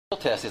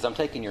test is I'm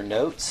taking your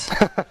notes,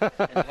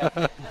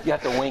 and you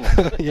have to wing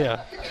it.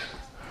 Yeah.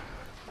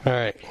 All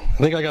right. I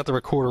think I got the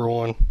recorder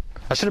on.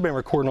 I should have been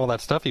recording all that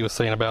stuff he was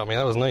saying about me.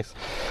 That was nice.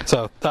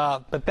 So,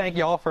 but thank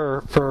y'all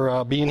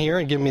for being here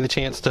and giving me the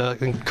chance to,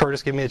 and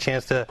Curtis giving me the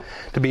chance to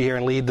be here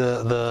and lead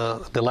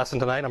the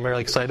lesson tonight. I'm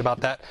really excited about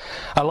that.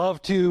 I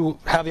love to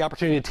have the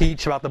opportunity to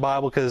teach about the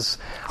Bible because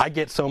I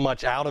get so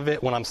much out of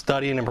it when I'm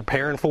studying and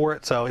preparing for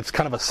it. So it's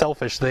kind of a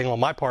selfish thing on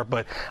my part,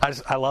 but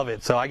I love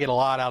it. So I get a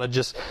lot out of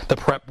just the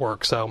prep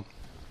work. So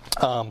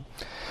we'll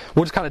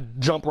just kind of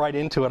jump right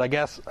into it, I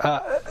guess.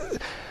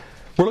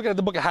 We're looking at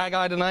the book of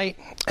Haggai tonight,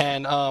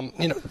 and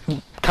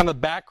kind of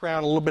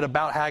background, a little bit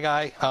about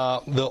Haggai.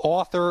 The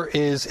author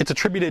it's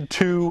attributed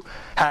to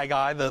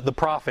Haggai, the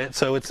prophet,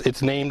 so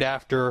it's named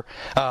after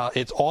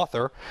its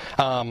author.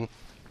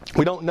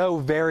 We don't know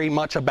very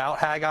much about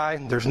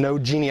Haggai. There's no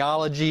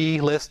genealogy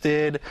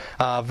listed.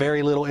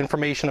 Very little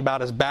information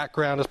about his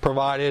background is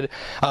provided.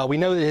 We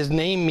know that his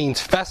name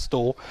means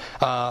festal,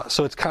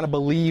 so it's kind of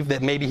believed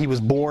that maybe he was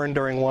born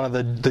during one of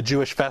the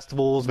Jewish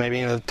festivals,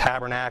 maybe in a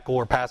tabernacle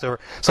or Passover,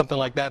 something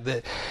like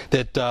that.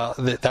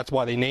 That's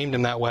why they named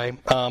him that way.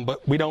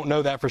 But we don't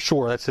know that for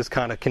sure. That's just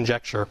kind of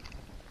conjecture.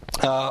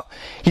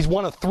 He's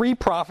one of 3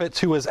 prophets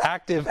who was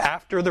active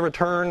after the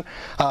return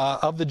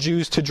of the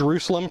Jews to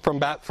Jerusalem from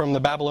the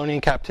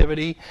Babylonian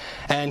captivity,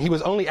 and he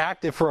was only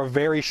active for a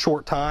very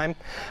short time.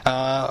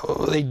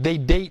 They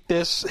date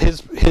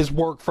his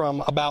work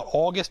from about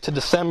August to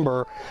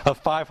December of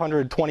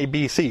 520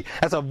 BC.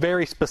 That's a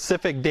very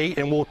specific date,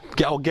 and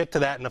I'll get to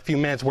that in a few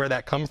minutes where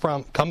that comes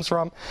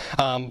from.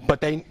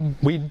 But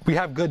we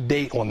have good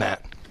date on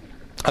that.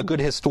 A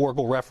good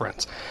historical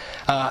reference.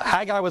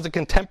 Haggai was a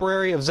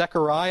contemporary of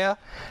Zechariah,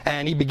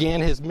 and he began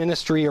his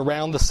ministry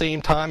around the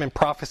same time and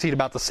prophesied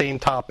about the same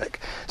topic.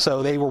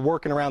 So they were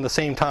working around the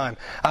same time.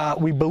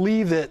 We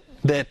believe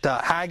that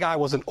Haggai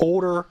was an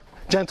older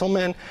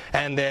gentleman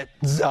and that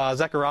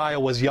Zechariah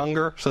was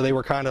younger, so they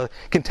were kind of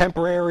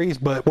contemporaries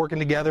but working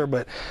together,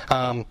 but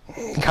kind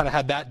of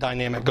had that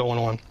dynamic going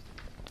on.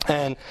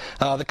 And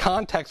the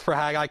context for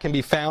Haggai can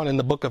be found in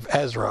the book of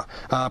Ezra,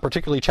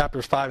 particularly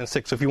chapters 5 and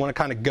 6. So if you want to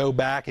kind of go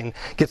back and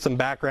get some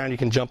background, you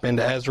can jump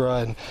into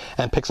Ezra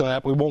and pick some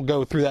up. We won't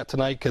go through that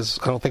tonight because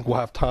I don't think we'll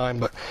have time,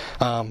 but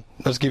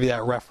let's give you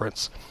that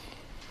reference.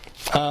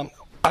 I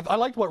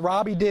liked what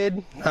Robbie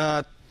did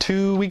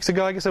 2 weeks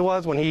ago, I guess it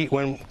was,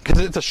 because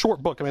it's a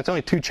short book. I mean, it's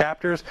only 2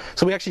 chapters.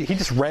 So he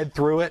just read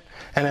through it,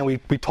 and then we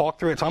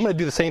talked through it. So I'm going to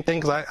do the same thing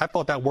because I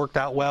thought that worked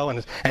out well,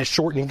 and it's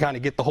short, and you can kind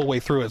of get the whole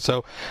way through it.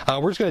 So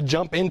we're just going to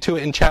jump into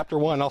it in chapter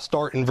 1. I'll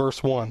start in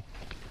verse 1.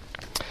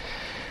 It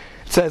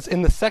says,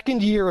 "In the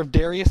 2nd year of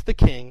Darius the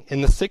king,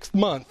 in the 6th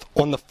month,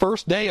 on the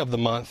 1st day of the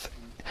month,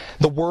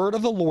 the word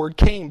of the Lord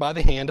came by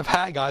the hand of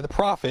Haggai the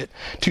prophet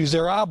to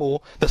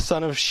Zerubbabel the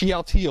son of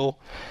Shealtiel,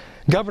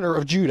 governor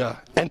of Judah,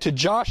 and to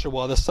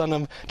Joshua the son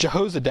of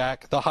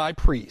Jehozadak the high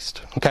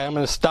priest." Okay, I'm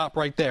going to stop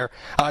right there.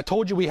 I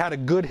told you we had a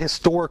good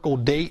historical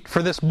date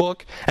for this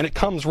book, and it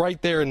comes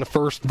right there in the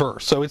first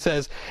verse. So it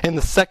says, in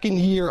the 2nd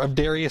year of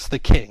Darius the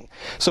king.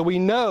 So we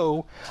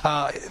know,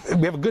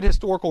 we have a good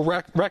historical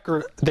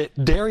record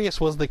that Darius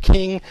was the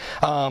king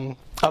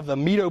of the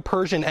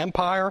Medo-Persian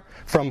Empire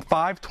from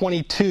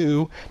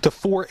 522 to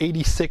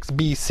 486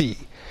 BC.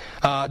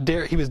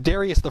 He was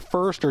Darius the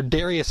First, or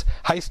Darius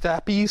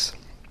Hystaspes.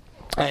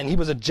 And he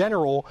was a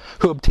general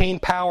who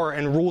obtained power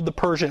and ruled the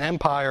Persian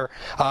Empire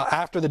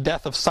after the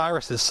death of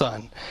Cyrus's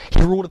son.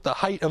 He ruled at the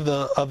height of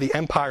the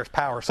empire's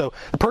power. So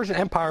the Persian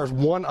Empire is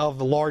one of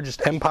the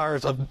largest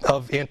empires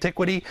of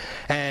antiquity,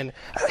 and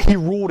he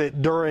ruled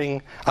it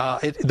during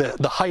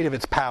the height of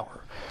its power.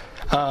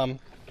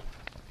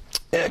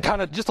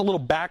 Kind of just a little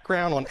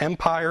background on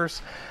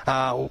empires.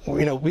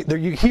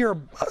 You hear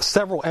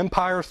several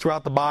empires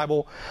throughout the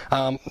Bible.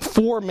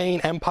 4 main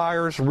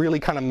empires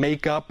really kind of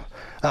make up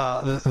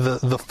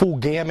the full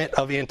gamut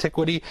of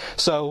antiquity.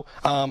 So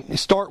you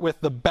start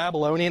with the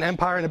Babylonian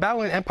Empire, and the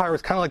Babylonian Empire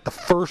was kind of like the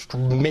first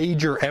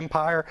major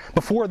empire.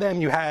 Before them,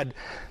 you had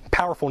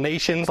powerful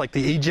nations like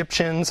the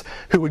Egyptians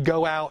who would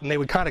go out and they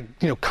would kind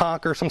of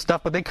conquer some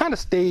stuff, but they kind of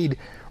stayed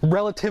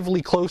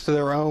relatively close to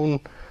their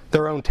own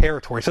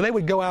territory. So they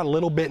would go out a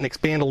little bit and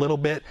expand a little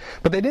bit,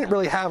 but they didn't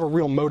really have a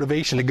real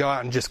motivation to go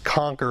out and just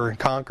conquer and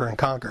conquer and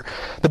conquer.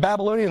 The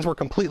Babylonians were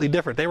completely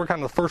different. They were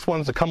kind of the first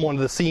ones to come onto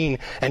the scene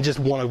and just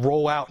want to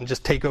roll out and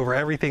just take over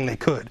everything they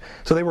could.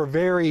 So they were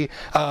very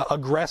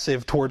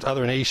aggressive towards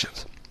other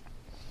nations.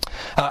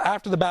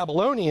 After the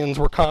Babylonians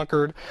were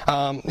conquered,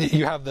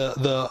 you have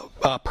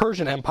the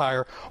Persian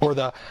Empire, or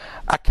the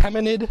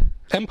Achaemenid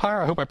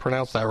Empire. I hope I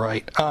pronounced that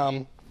right.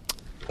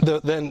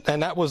 That's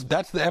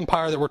the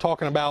empire that we're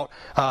talking about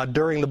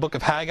during the book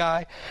of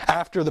Haggai.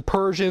 After the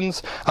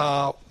Persians,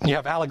 you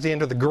have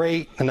Alexander the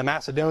Great and the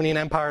Macedonian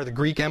Empire, the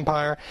Greek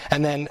Empire,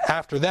 and then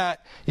after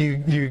that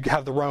you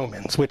have the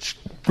Romans, which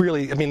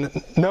really, I mean,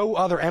 no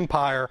other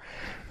empire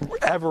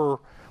ever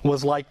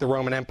was like the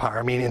Roman Empire.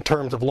 I mean, in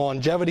terms of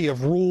longevity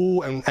of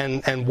rule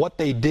and what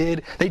they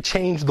did, they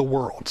changed the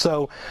world.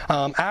 So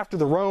after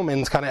the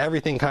Romans,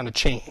 everything kind of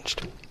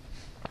changed.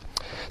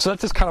 So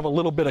that's just kind of a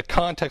little bit of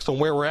context on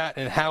where we're at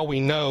and how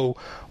we know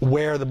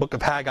where the book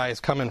of Haggai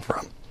is coming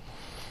from.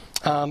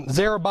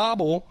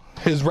 Zerubbabel,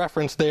 his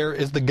reference there,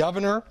 is the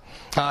governor.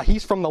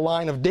 He's from the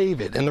line of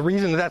David. And the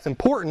reason that's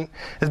important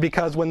is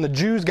because when the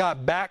Jews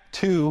got back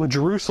to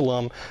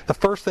Jerusalem, the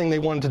first thing they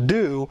wanted to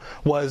do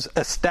was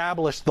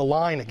establish the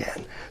line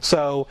again.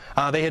 So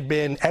they had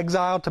been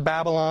exiled to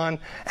Babylon,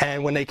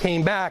 and when they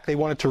came back, they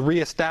wanted to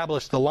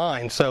reestablish the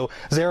line. So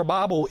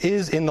Zerubbabel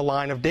is in the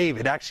line of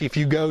David. Actually, if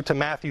you go to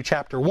Matthew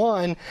chapter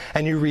 1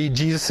 and you read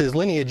Jesus'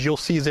 lineage, you'll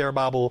see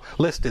Zerubbabel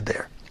listed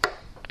there.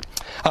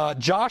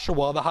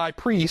 Joshua, the high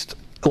priest,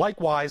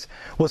 likewise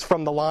was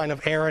from the line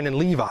of Aaron and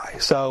Levi.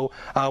 So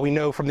we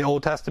know from the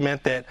Old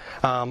Testament that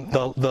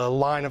the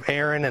line of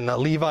Aaron and the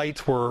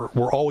Levites were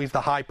always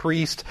the high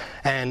priest,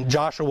 and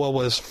Joshua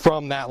was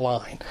from that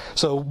line.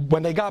 So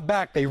when they got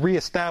back, they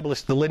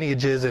reestablished the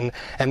lineages and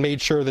made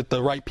sure that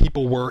the right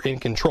people were in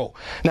control.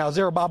 Now,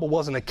 Zerubbabel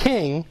wasn't a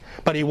king,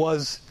 but he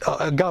was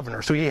a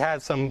governor, so he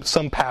had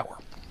some power.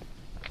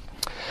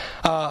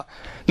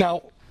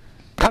 Now,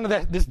 kind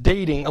of this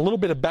dating, a little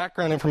bit of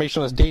background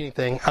information on this dating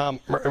thing.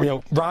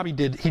 Robbie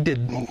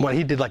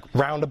did like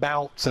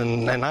roundabouts,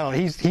 and I don't know,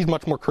 he's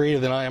much more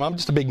creative than I am. I'm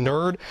just a big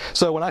nerd.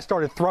 So when I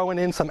started throwing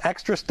in some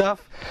extra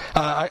stuff,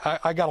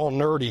 I got all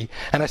nerdy,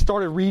 and I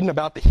started reading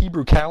about the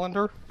Hebrew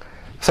calendar.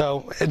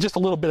 So just a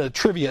little bit of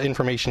trivia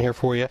information here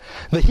for you.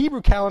 The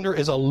Hebrew calendar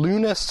is a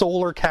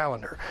lunisolar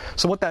calendar.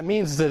 So what that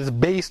means is that it's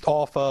based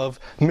off of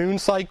moon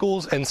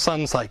cycles and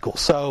sun cycles.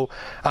 So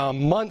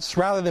months,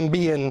 rather than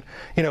being,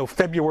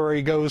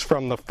 February goes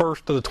from the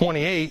 1st to the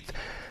 28th,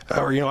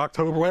 or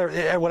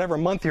October, whatever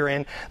month you're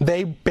in,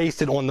 they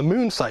based it on the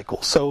moon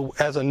cycle. So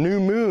as a new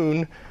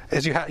moon,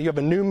 you have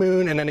a new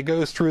moon, and then it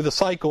goes through the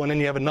cycle, and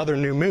then you have another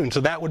new moon. So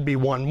that would be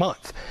 1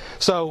 month.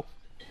 So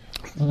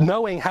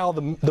knowing how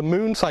the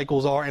moon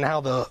cycles are and how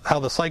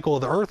the cycle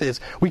of the earth is,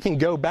 we can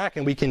go back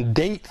and we can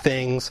date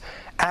things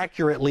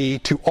accurately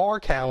to our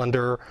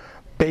calendar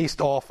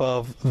based off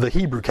of the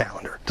Hebrew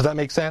calendar. Does that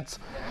make sense?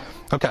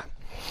 Okay.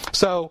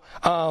 So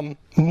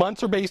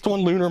months are based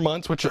on lunar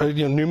months, which are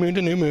new moon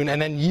to new moon, and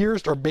then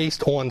years are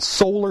based on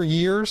solar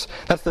years.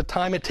 That's the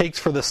time it takes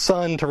for the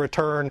sun to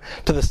return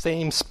to the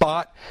same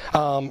spot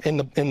in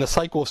the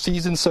cycle of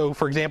seasons. So,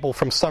 for example,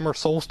 from summer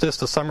solstice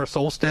to summer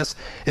solstice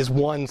is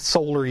 1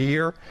 solar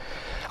year.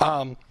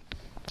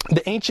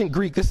 The ancient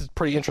Greek, this is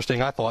pretty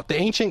interesting, I thought. The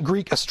ancient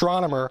Greek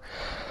astronomer,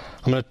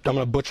 I'm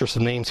gonna butcher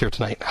some names here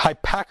tonight.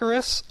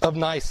 Hipparchus of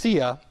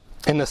Nicaea,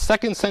 in the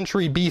 2nd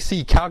century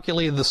BC,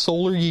 calculated the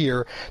solar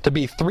year to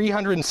be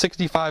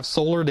 365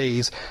 solar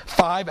days,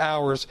 5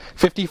 hours,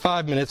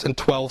 55 minutes, and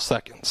 12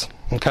 seconds.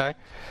 Okay?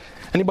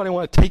 Anybody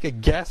want to take a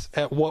guess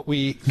at what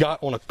we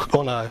got on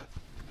a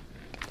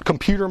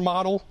computer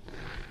model?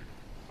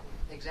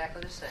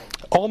 Exactly the same.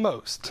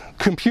 Almost.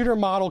 Computer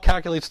model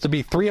calculates to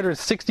be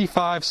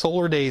 365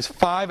 solar days,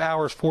 5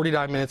 hours,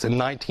 49 minutes, and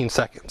 19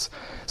 seconds.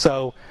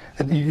 So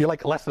you're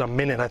like less than a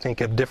minute, I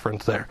think, of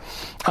difference there.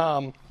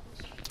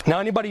 Now,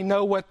 anybody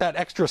know what that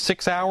extra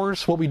 6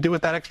 hours, what we do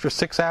with that extra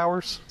 6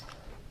 hours?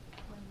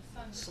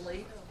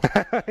 Sleep.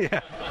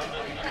 Yeah.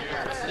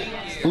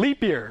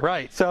 Leap year,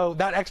 right. So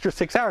that extra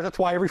 6 hours, that's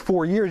why every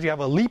 4 years you have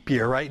a leap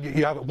year, right?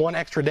 You have 1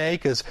 extra day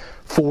because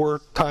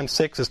 4 times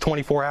 6 is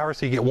 24 hours,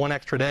 so you get 1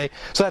 extra day.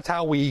 So that's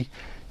how we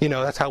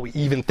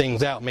even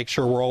things out, make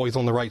sure we're always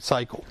on the right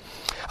cycle.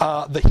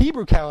 The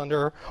Hebrew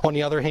calendar, on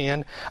the other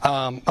hand,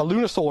 a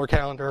lunisolar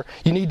calendar,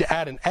 you need to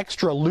add an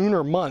extra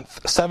lunar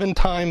month 7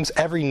 times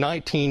every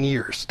 19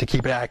 years to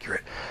keep it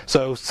accurate.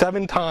 So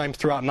 7 times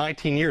throughout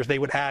 19 years, they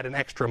would add an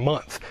extra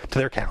month to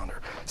their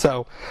calendar.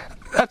 So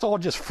that's all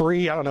just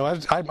free. I don't know. I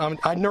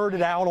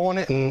nerded out on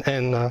it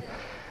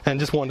and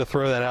just wanted to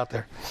throw that out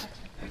there.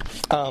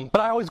 But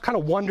I always kind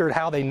of wondered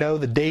how they know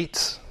the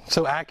dates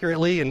so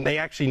accurately, and they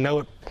actually know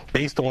it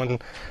based on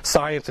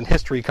science and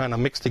history kind of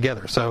mixed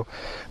together. So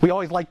we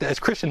always like to, as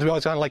Christians, we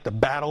always kind of like to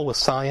battle with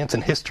science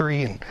and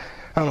history, and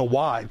I don't know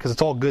why, because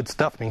it's all good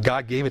stuff. I mean,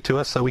 God gave it to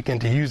us so we can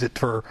use it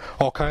for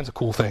all kinds of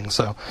cool things.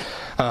 So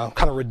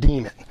kind of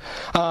redeem it.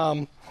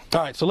 All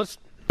right, so let's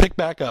pick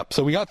back up.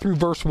 So we got through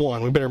verse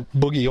 1. We better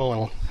boogie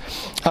on.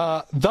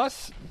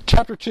 Thus,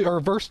 chapter 2,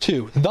 or verse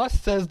 2, thus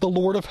says the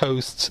Lord of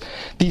hosts,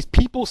 these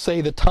people say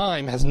the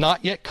time has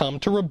not yet come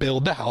to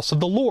rebuild the house of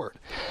the Lord.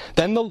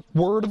 Then the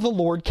word of the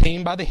Lord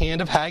came by the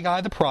hand of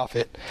Haggai the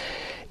prophet.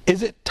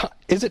 Is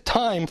it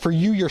time for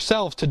you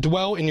yourselves to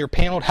dwell in your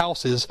paneled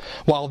houses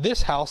while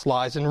this house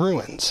lies in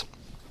ruins?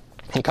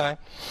 Okay?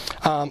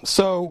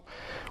 So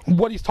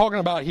what he's talking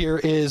about here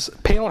is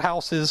paneled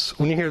houses.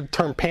 When you hear the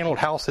term paneled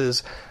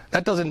houses,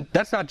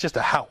 that's not just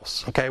a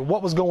house. Okay?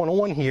 What was going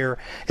on here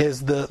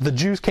is the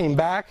Jews came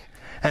back,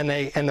 and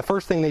the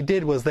first thing they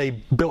did was they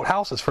built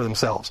houses for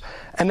themselves.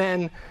 And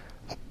then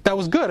that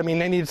was good. I mean,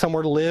 they needed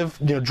somewhere to live.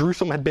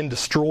 Jerusalem had been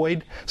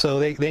destroyed, so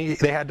they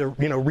had to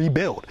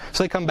rebuild.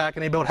 So they come back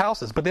and they build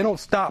houses, but they don't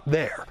stop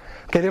there.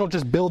 Okay, they don't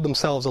just build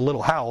themselves a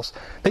little house.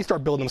 They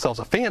start building themselves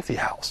a fancy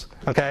house.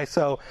 Okay,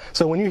 so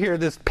when you hear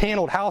this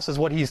paneled houses,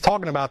 what he's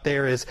talking about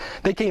there is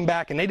they came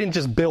back and they didn't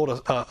just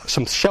build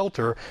some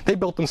shelter. They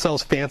built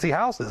themselves fancy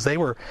houses. They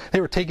were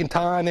taking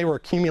time. They were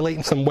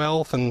accumulating some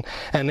wealth, and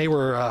they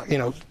were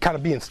kind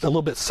of being a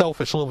little bit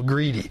selfish, a little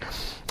greedy.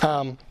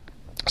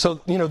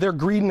 So, their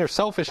greed and their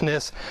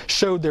selfishness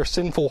showed their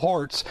sinful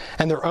hearts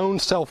and their own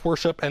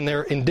self-worship and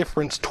their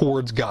indifference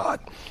towards God.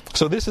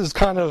 So this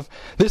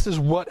is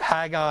what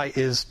Haggai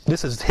is,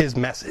 this is his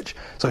message.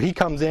 So he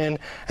comes in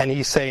and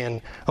he's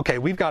saying, okay,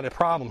 we've got a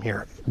problem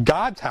here.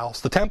 God's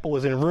house, the temple,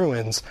 is in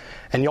ruins,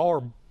 and y'all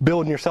are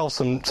building yourselves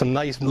some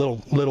nice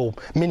little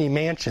mini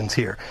mansions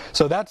here.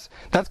 So that's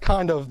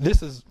kind of,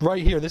 this is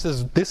right here, this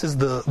is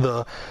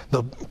the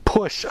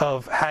push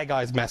of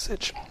Haggai's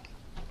message.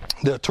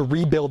 To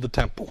rebuild the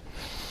temple.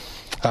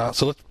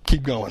 So let's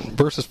keep going.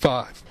 Verses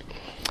 5.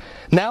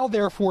 Now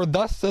therefore,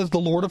 thus says the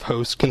Lord of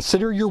hosts,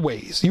 consider your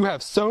ways. You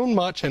have sown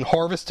much and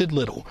harvested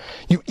little.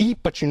 You eat,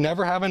 but you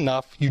never have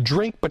enough. You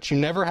drink, but you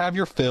never have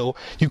your fill.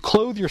 You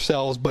clothe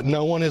yourselves, but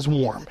no one is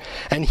warm.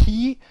 And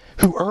he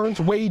who earns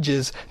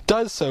wages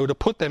does so to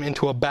put them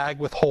into a bag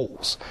with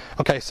holes.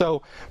 Okay,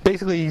 so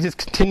basically he's just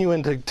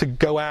continuing to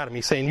go at him.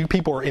 He's saying, you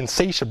people are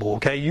insatiable,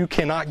 okay? You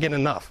cannot get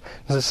enough.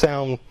 Does this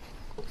sound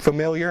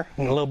familiar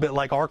and a little bit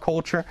like our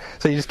culture?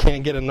 So you just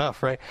can't get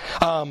enough, right?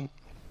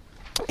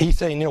 He's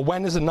saying,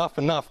 when is enough?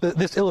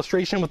 This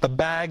illustration with the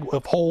bag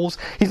of holes,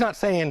 he's not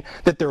saying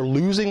that they're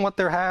losing what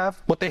they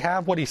have.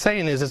 What he's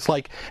saying is, it's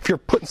like if you're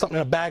putting something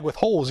in a bag with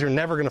holes, you're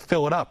never going to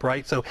fill it up,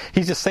 right? So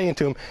he's just saying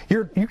to him,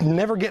 you're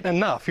never getting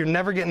enough. You're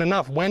never getting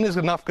enough. When is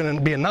enough going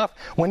to be enough?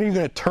 When are you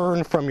going to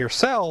turn from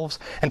yourselves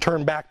and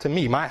turn back to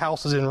me? My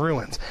house is in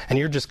ruins, and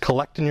you're just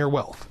collecting your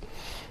wealth.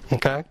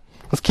 Okay?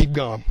 Let's keep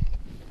going.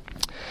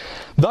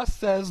 Thus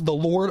says the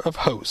Lord of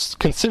hosts,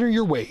 consider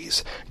your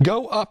ways.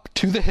 Go up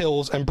to the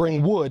hills and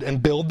bring wood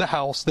and build the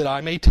house, that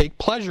I may take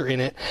pleasure in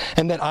it,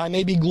 and that I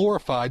may be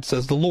glorified,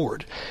 says the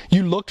Lord.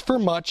 You looked for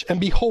much, and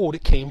behold,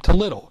 it came to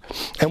little.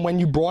 And when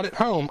you brought it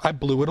home, I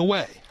blew it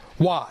away.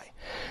 Why?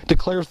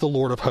 Declares the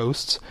Lord of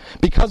hosts,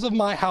 because of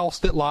my house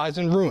that lies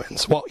in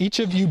ruins, while each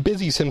of you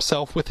busies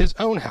himself with his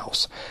own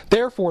house.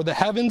 Therefore the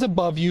heavens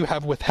above you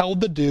have withheld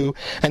the dew,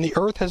 and the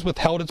earth has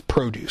withheld its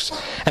produce.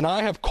 And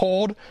I have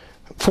called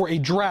for a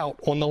drought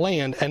on the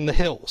land and the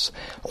hills,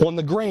 on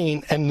the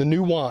grain and the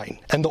new wine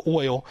and the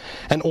oil,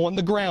 and on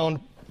the ground,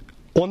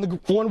 on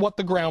what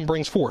the ground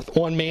brings forth,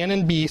 on man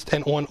and beast,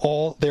 and on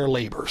all their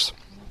labors.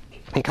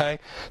 Okay,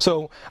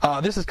 so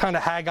this is kind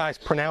of Haggai's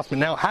pronouncement.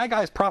 Now,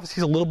 Haggai's prophecy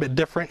is a little bit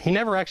different. He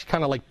never actually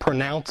kind of like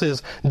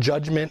pronounces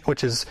judgment,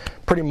 which is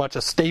pretty much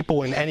a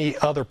staple in any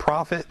other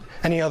prophet,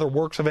 any other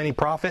works of any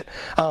prophet.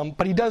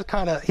 But he does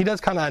kind of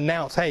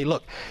announce, hey,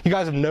 look, you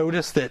guys have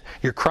noticed that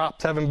your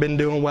crops haven't been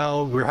doing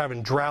well. We're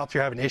having droughts.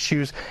 You're having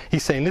issues.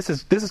 He's saying this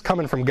is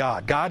coming from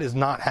God. God is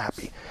not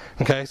happy.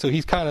 Okay, so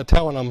he's kind of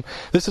telling them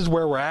this is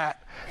where we're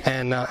at,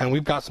 and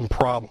we've got some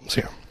problems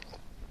here.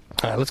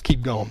 All right, let's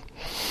keep going.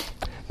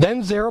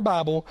 Then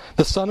Zerubbabel,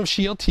 the son of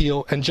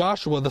Shealtiel, and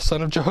Joshua, the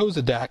son of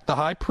Jehozadak, the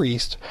high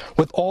priest,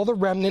 with all the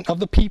remnant of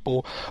the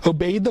people,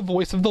 obeyed the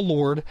voice of the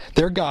Lord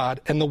their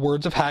God and the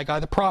words of Haggai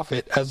the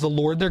prophet, as the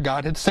Lord their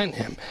God had sent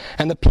him.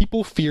 And the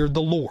people feared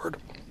the Lord.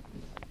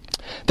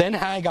 Then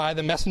Haggai,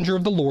 the messenger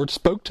of the Lord,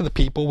 spoke to the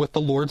people with the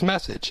Lord's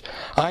message.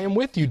 I am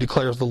with you,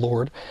 declares the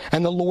Lord.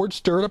 And the Lord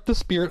stirred up the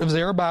spirit of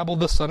Zerubbabel,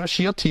 the son of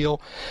Shealtiel,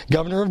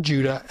 governor of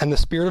Judah, and the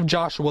spirit of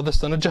Joshua, the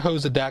son of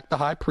Jehozadak, the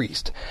high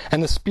priest,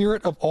 and the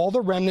spirit of all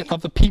the remnant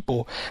of the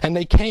people. And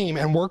they came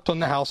and worked on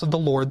the house of the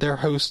Lord,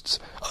 the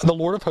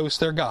Lord of hosts,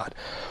 their God.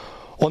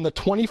 On the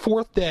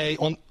 24th day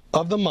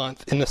of the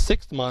month, in the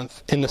 6th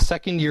month, in the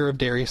 2nd year of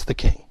Darius the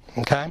king.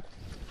 Okay?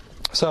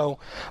 So,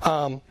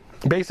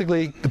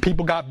 basically, the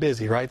people got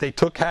busy, right? They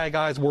took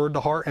Haggai's word to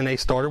heart and they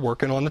started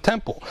working on the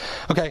temple.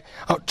 Okay,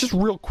 just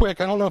real quick,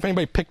 I don't know if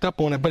anybody picked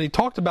up on it, but he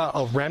talked about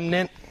a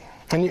remnant.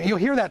 And you'll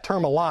hear that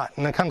term a lot,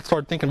 and I kind of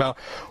started thinking about,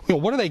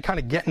 what are they kind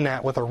of getting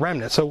at with a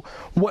remnant? So,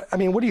 what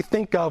do you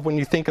think of when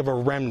you think of a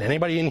remnant?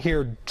 Anybody in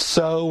here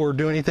sew or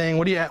do anything?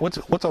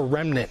 What's a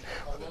remnant?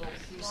 A little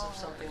piece of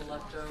something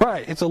left over.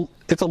 Right, it's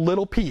a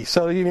little piece.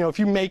 So, if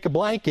you make a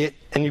blanket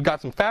and you've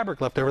got some fabric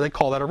left over, they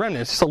call that a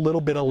remnant. It's just a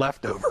little bit of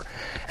leftover.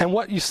 And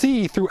what you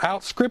see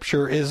throughout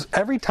Scripture is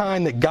every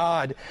time that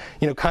God,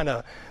 kind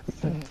of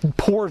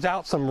pours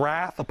out some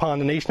wrath upon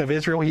the nation of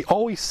Israel, he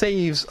always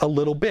saves a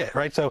little bit,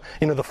 right? So,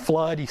 the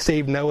flood, he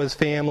saved Noah's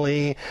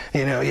family.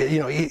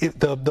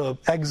 The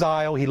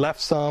exile, he left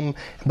some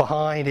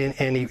behind,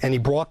 and he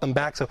brought them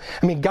back. So,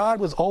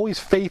 God was always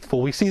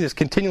faithful. We see this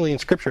continually in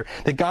Scripture,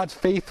 that God's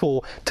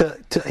faithful to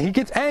he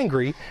gets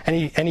angry, and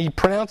he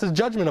pronounces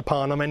judgment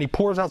upon them, and he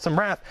pours out some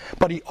wrath,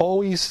 but he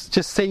always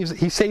just saves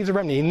a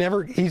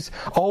remnant. He's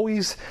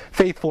always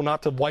faithful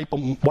not to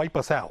wipe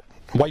us out.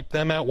 Wipe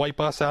them out, wipe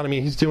us out.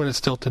 He's doing it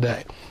still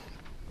today.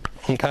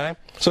 Okay,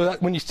 so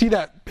that when you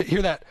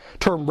hear that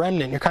term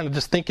remnant, you're kind of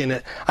just thinking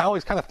it. I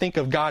always kind of think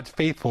of God's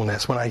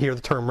faithfulness when I hear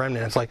the term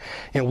remnant. It's like,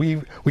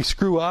 we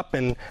screw up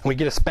and we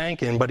get a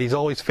spanking, but He's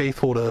always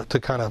faithful to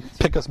kind of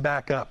pick us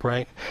back up,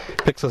 right?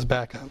 Picks us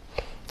back up.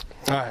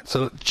 All right,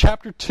 so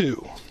chapter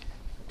 2.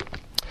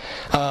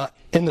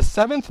 In the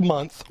 7th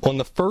month, on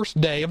the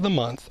first day of the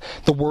month,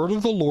 the word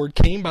of the Lord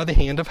came by the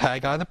hand of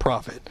Haggai the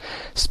prophet.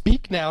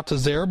 Speak now to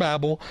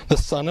Zerubbabel the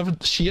son of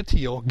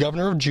Shealtiel,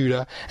 governor of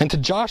Judah, and to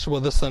Joshua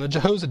the son of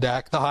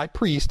Jehozadak, the high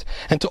priest,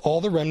 and to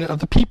all the remnant of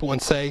the people,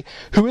 and say,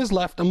 Who is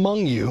left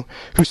among you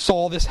who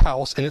saw this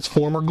house in its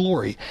former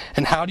glory,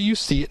 and how do you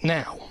see it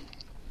now?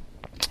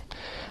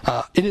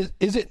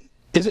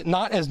 Is it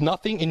not as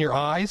nothing in your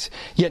eyes?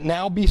 Yet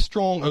now be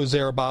strong, O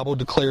Zerubbabel,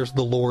 declares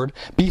the Lord.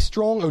 Be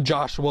strong, O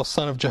Joshua,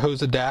 son of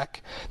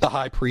Jehozadak, the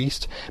high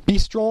priest. Be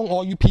strong,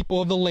 all you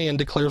people of the land,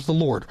 declares the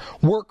Lord.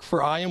 Work,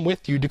 for I am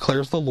with you,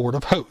 declares the Lord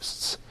of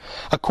hosts.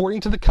 According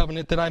to the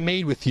covenant that I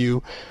made with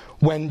you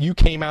when you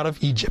came out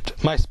of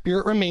Egypt, my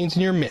spirit remains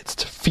in your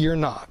midst. Fear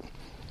not.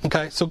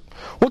 Okay, so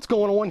what's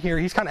going on here?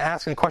 He's kind of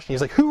asking a question.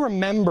 He's like, who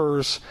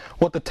remembers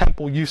what the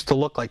temple used to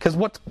look like? Because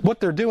what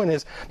they're doing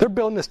is they're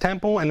building this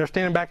temple and they're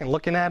standing back and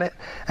looking at it,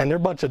 and they're a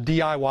bunch of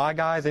DIY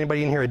guys.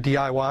 Anybody in here a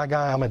DIY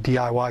guy? I'm a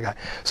DIY guy.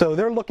 So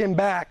they're looking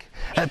back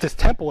at this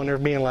temple and they're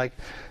being like,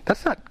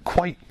 that's not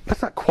quite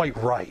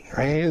right,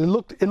 right? It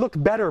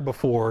looked better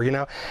before,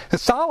 And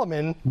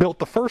Solomon built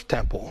the first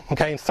temple.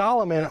 Okay, and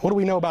Solomon, what do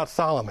we know about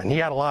Solomon? He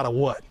had a lot of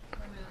what?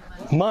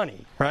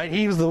 Money, right?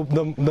 He was the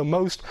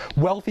most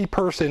wealthy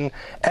person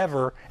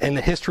ever in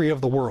the history of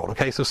the world.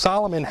 Okay, so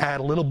Solomon had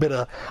a little bit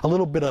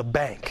of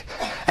bank,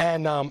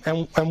 and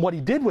what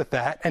he did with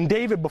that, and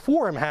David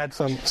before him had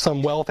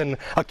some wealth and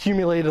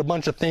accumulated a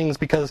bunch of things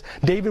because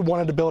David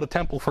wanted to build a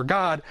temple for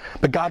God,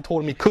 but God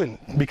told him he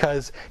couldn't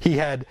because we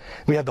had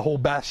the whole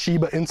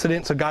Bathsheba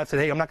incident. So God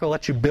said, "Hey, I'm not going to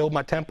let you build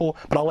my temple,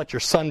 but I'll let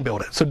your son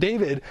build it." So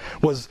David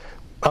was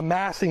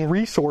amassing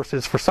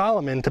resources for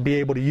Solomon to be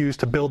able to use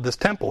to build this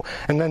temple.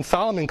 And then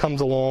Solomon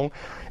comes along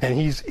and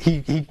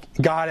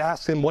God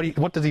asks him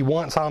what does he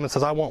want? Solomon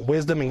says, I want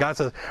wisdom. And God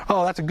says,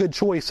 oh, that's a good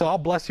choice. So I'll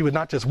bless you with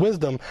not just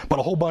wisdom, but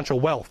a whole bunch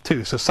of wealth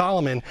too. So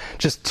Solomon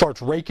just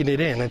starts raking it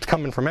in. It's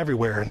coming from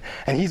everywhere.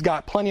 And he's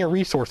got plenty of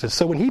resources.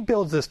 So when he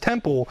builds this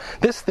temple,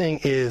 this thing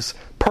is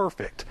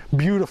perfect,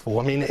 beautiful.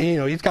 I mean,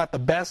 he's got the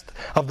best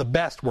of the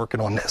best working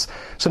on this.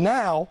 So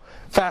now,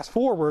 fast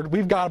forward,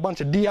 we've got a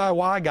bunch of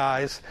DIY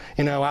guys,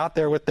 out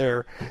there with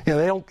their,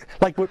 they don't,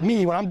 like with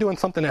me, when I'm doing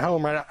something at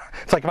home, right,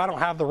 it's like if I don't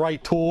have the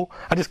right tool,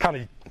 I just kind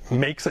of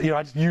makes it,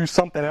 I just use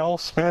something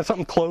else,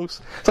 something close.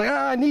 It's like,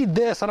 I need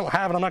this, I don't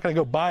have it, I'm not going to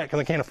go buy it because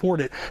I can't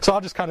afford it. So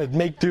I'll just kind of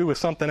make do with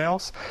something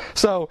else.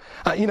 So,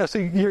 so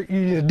you're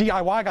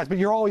DIY guys, but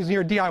you're always a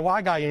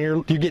DIY guy,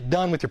 and you get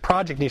done with your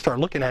project and you start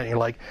looking at it and you're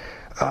like,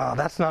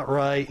 that's not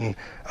right, and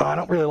I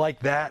don't really like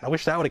that, and I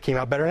wish that would have came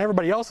out better. And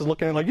everybody else is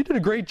looking at it like, you did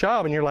a great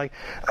job, and you're like,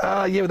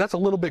 yeah, that's a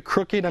little bit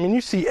crooked. I mean,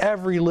 you see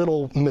every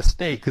little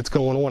mistake that's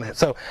going on in it.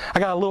 So I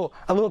got a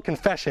little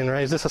confession,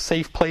 right? Is this a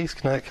safe place?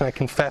 Can I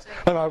confess?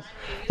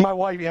 My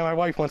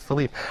wife wants to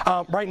leave.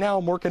 Right now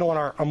I'm working on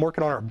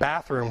our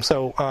bathroom.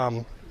 So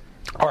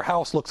our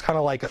house looks kind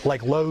of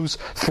like Lowe's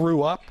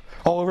threw up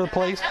all over the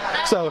place.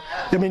 So,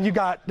 I mean,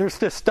 there's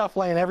this stuff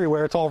laying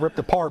everywhere. It's all ripped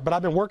apart. But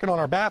I've been working on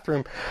our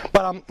bathroom.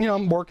 But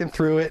I'm working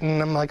through it,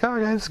 and I'm like, oh,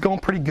 yeah, it's going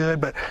pretty good.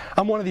 But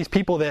I'm one of these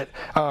people that,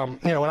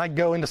 when I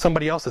go into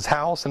somebody else's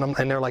house and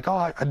they're like,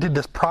 oh, I did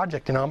this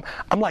project, I'm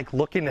like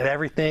looking at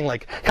everything,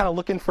 like kind of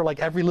looking for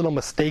like every little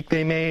mistake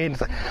they made.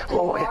 It's like,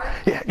 oh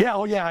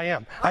yeah,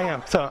 I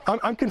am. So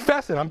I'm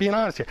confessing. I'm being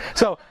honest here.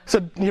 So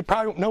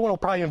no one will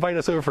probably invite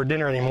us over for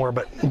dinner anymore.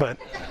 But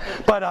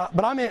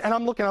I'm in, and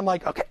I'm looking. I'm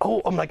like, okay.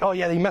 Oh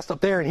yeah, he messed up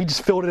there, and he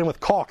just filled it in with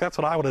caulk. That's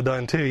what I would have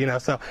done too,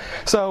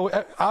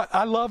 So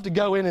I love to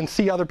go in and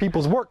see other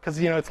people's work because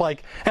it's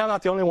like, hey, I'm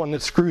not the only one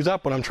that screws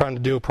up when I'm trying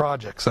to do a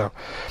project. So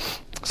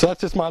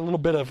that's just my little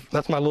bit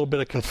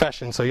of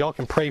confession. So y'all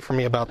can pray for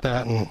me about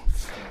that,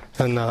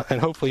 and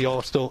hopefully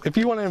y'all are still. If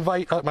you want to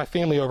invite my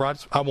family over,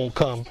 I won't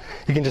come.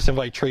 You can just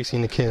invite Tracy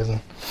and the kids.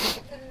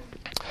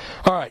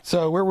 All right.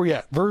 So where were we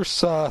at?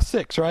 Verse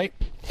 6, right?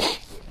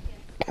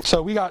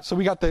 So we got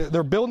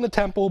they're building the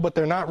temple, but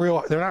they're not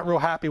real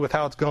happy with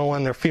how it's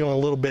going. They're feeling a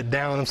little bit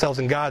down on themselves,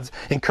 and God's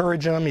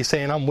encouraging them. He's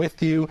saying, I'm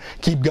with you,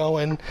 keep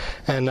going.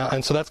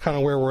 And so that's kind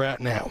of where we're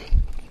at now.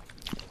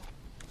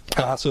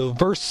 So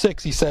verse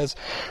 6, he says,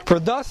 For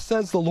thus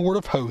says the Lord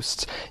of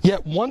hosts,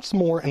 yet once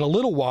more in a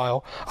little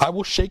while I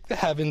will shake the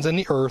heavens and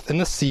the earth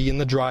and the sea and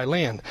the dry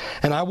land,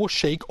 and I will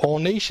shake all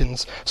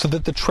nations, so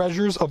that the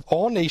treasures of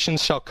all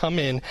nations shall come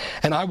in,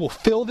 and I will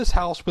fill this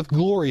house with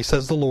glory,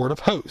 says the Lord of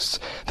hosts.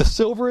 The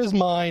silver is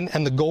mine,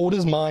 and the gold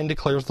is mine,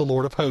 declares the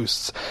Lord of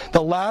hosts.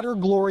 The latter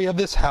glory of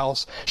this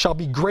house shall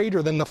be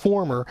greater than the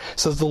former,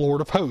 says the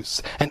Lord of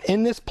hosts. And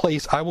in this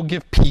place I will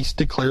give peace,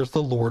 declares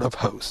the Lord of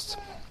hosts.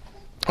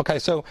 Okay,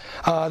 so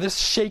this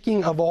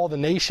shaking of all the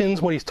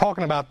nations, what he's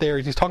talking about there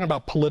is he's talking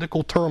about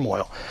political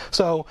turmoil.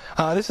 So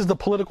this is the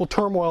political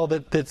turmoil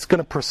that's going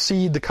to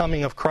precede the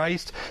coming of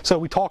Christ. So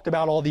we talked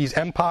about all these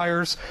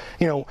empires.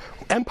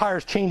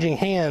 Empires changing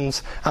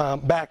hands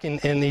back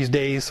in these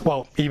days,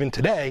 well, even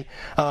today,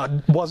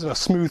 wasn't a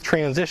smooth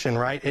transition,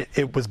 right?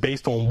 It was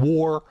based on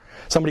war.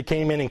 Somebody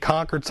came in and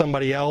conquered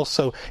somebody else,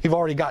 so you've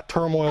already got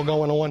turmoil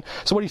going on.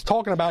 So what he's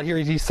talking about here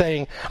is he's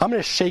saying, I'm going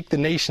to shake the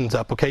nations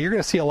up, okay? You're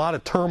going to see a lot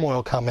of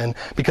turmoil come in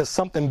because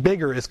something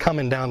bigger is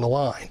coming down the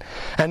line.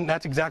 And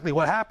that's exactly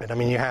what happened. I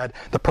mean, you had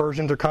the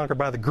Persians are conquered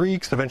by the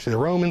Greeks, eventually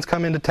the Romans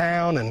come into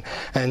town,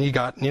 and you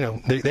got,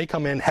 they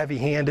come in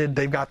heavy-handed.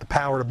 They've got the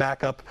power to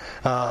back up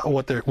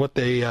what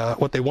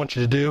they want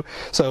you to do.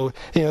 So,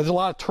 there's a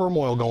lot of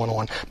turmoil going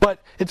on.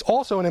 But it's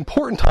also an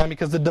important time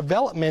because the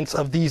developments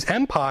of these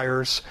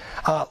empires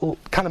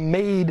kind of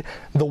made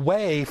the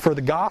way for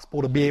the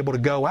gospel to be able to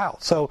go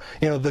out. So,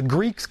 the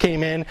Greeks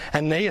came in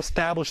and they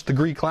established the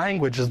Greek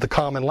language as the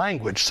common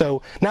language.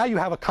 So now you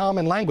have a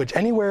common language.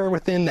 Anywhere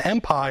within the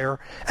empire,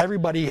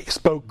 everybody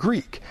spoke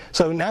Greek.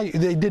 So now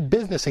they did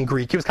business in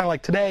Greek. It was kind of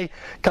like today,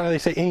 they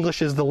say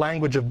English is the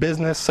language of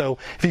business. So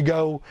if you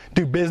go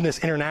do business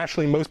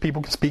internationally, most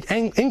people can speak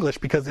English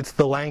because it's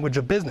the language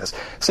of business.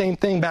 Same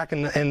thing back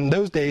in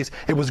those days,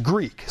 it was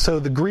Greek. So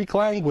the Greek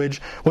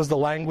language was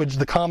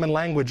the common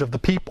language of the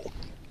people.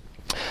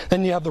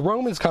 Then you have the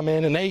Romans come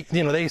in and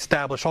they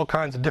establish all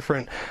kinds of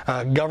different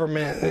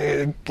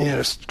government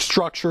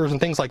structures and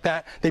things like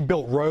that. They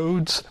built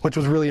roads, which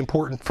was really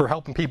important for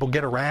helping people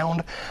get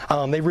around.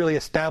 They really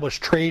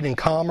established trade and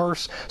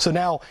commerce. So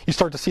now you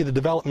start to see the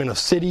development of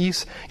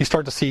cities. You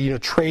start to see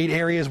trade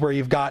areas where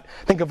you've got,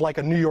 think of like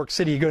a New York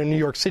City. You go to New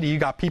York City, you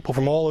got people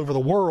from all over the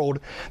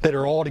world that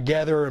are all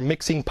together and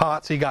mixing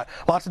pots. So you got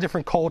lots of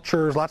different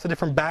cultures, lots of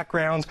different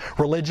backgrounds,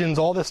 religions,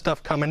 all this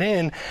stuff coming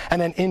in.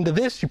 And then into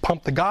this, you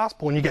pump the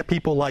gospel and you get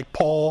people like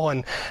Paul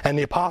and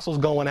the apostles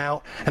going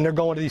out, and they're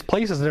going to these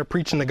places and they're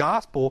preaching the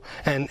gospel,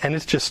 and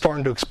it's just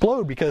starting to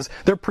explode because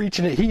they're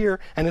preaching it here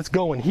and it's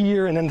going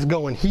here and then it's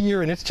going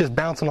here and it's just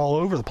bouncing all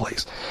over the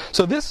place.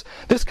 So this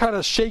kind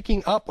of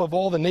shaking up of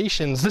all the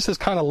nations, this is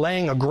kind of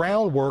laying a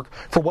groundwork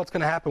for what's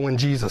going to happen when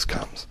Jesus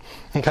comes.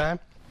 Okay?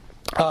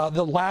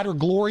 The latter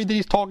glory that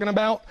he's talking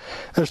about,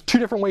 there's two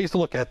different ways to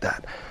look at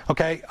that.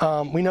 Okay,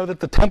 we know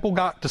that the temple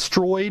got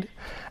destroyed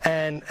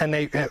and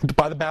they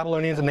by the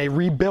Babylonians, and they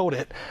rebuilt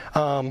it,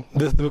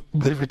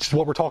 which is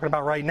what we're talking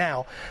about right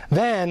now.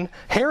 Then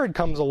Herod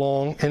comes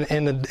along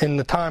in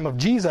the time of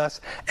Jesus,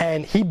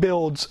 and he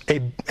builds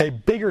a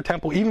bigger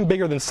temple, even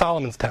bigger than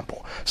Solomon's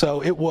temple.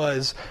 So it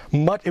was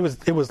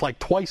like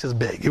twice as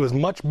big. It was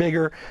much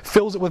bigger.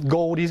 Fills it with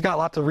gold. He's got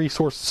lots of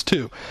resources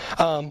too.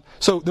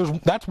 So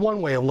that's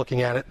one way of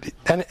looking at it,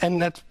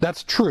 and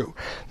that's true.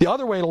 The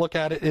other way to look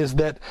at it is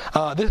that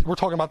we're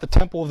talking about the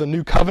temple of the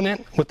new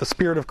covenant with the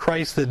Spirit of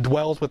Christ that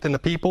dwells within the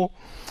people,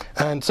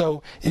 and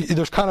so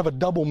there's kind of a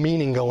double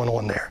meaning going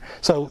on there.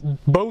 So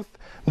both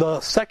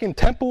the second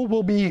temple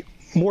will be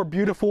more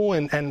beautiful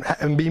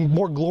and be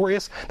more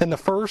glorious than the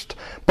first,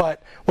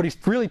 but what he's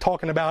really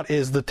talking about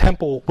is the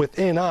temple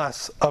within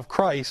us of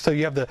Christ. So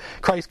you have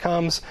Christ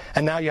comes,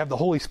 and now you have the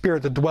Holy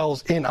Spirit that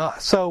dwells in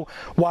us. So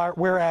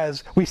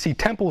whereas we see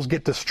temples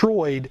get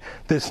destroyed,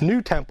 this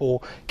new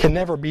temple can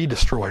never be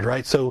destroyed,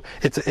 right? So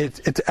it's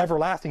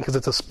everlasting because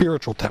it's a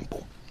spiritual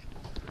temple.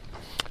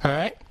 All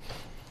right.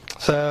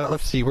 So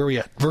let's see where we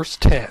at. Verse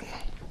 10.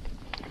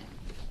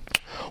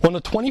 On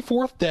the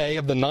 24th day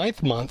of the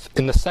 9th month,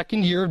 in the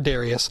 2nd year of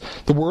Darius,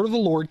 the word of the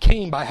Lord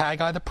came by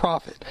Haggai the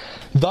prophet.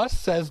 Thus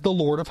says the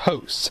Lord of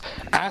hosts,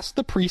 ask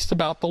the priest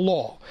about the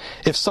law.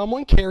 If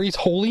someone carries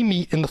holy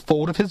meat in the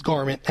fold of his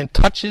garment and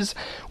touches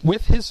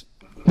with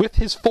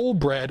his full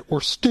bread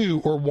or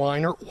stew or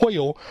wine or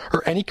oil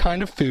or any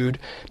kind of food,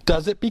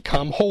 does it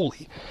become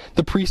holy?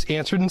 The priest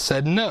answered and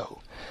said, no.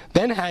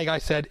 Then Haggai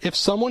said, if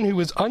someone who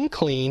is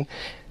unclean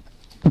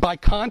by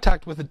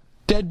contact with a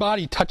dead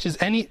body touches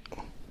any...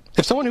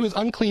 If someone who is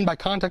unclean by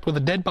contact with a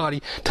dead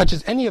body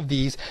touches any of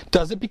these,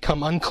 does it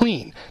become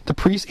unclean? The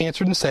priest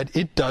answered and said,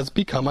 it does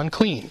become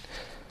unclean.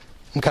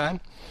 Okay?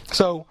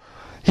 So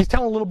he's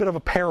telling a little bit of a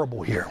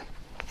parable here.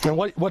 And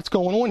what's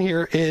going on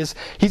here is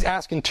he's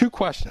asking two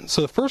questions.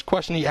 So the first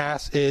question he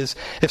asks is,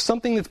 if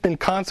something that's been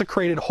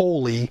consecrated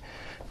holy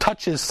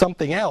touches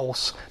something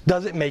else,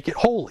 does it make it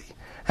holy?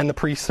 And the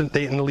priests and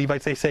the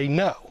Levites, they say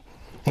no.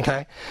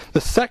 Okay?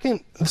 The second,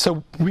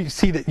 so we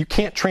see that you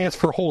can't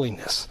transfer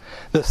holiness.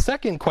 The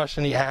second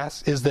question he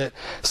asks is that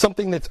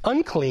something that's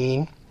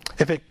unclean,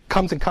 if it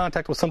comes in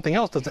contact with something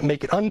else, does it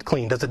make it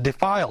unclean? Does it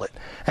defile it?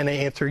 And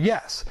they answer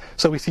yes.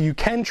 So we see you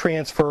can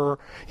transfer,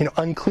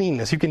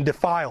 uncleanness. You can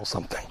defile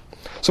something.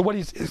 So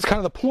it's kind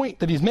of the point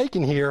that he's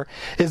making here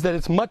is that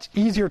it's much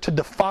easier to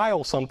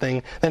defile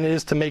something than it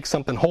is to make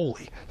something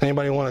holy.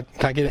 Anybody want to,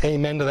 can I get an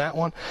amen to that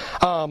one?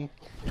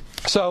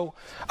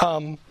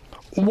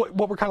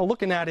 What we're kind of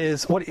looking at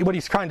is, what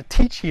he's trying to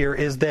teach here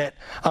is that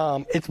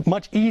it's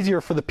much easier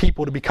for the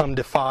people to become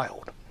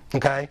defiled.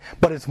 Okay,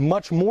 but it's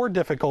much more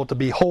difficult to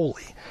be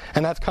holy,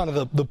 and that's kind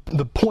of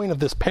the point of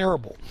this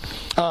parable.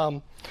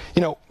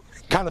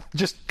 Kind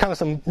of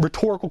some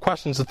rhetorical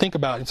questions to think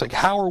about. It's like,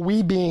 how are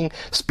we being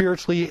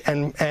spiritually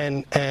and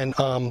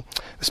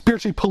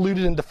spiritually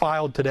polluted and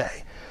defiled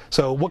today?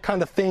 So what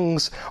kind of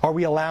things are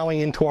we allowing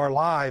into our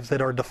lives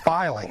that are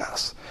defiling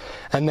us?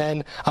 And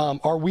then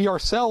are we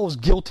ourselves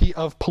guilty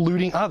of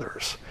polluting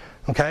others?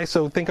 Okay,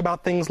 so think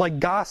about things like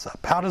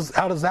gossip. How does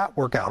that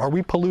work out? Are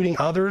we polluting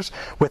others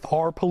with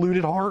our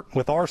polluted heart,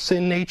 with our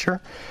sin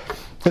nature?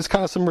 It's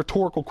kind of some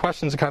rhetorical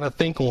questions to kind of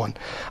think on.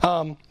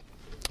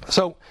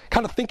 So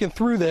kind of thinking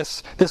through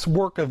this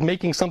work of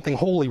making something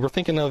holy, we're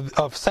thinking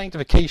of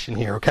sanctification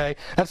here, okay?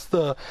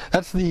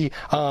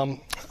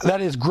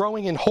 That is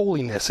growing in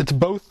holiness. It's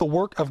both the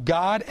work of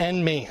God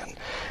and man.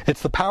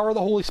 It's the power of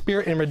the Holy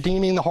Spirit in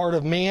redeeming the heart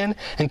of man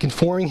and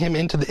conforming him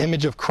into the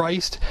image of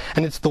Christ,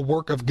 and it's the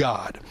work of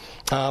God.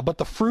 But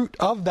the fruit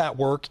of that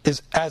work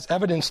is as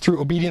evidenced through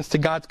obedience to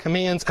God's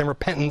commands and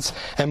repentance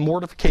and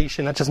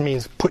mortification. That just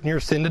means putting your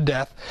sin to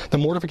death. The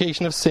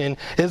mortification of sin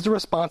is the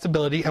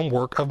responsibility and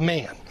work of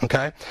man.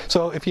 Okay?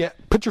 So if you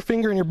put your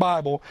finger in your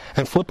Bible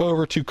and flip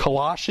over to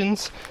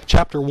Colossians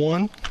chapter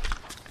 1.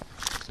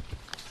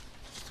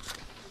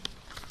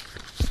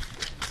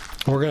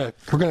 We're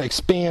gonna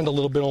expand a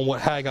little bit on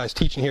what Haggai's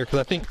teaching here because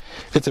I think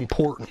it's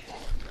important.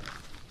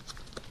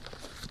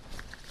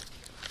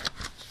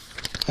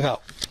 I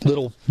got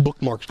little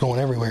bookmarks going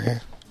everywhere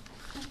here.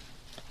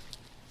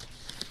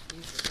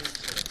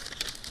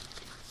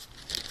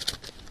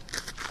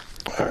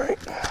 All right.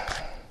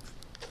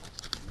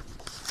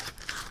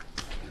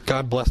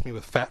 God bless me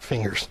with fat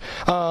fingers.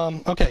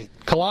 Okay,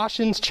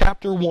 Colossians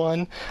chapter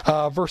 1,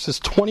 verses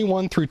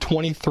 21 through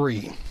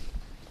 23.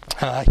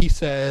 He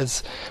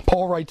says,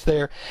 Paul writes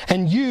there,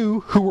 "And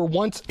you who were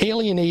once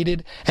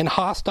alienated and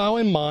hostile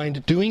in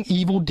mind, doing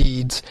evil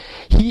deeds,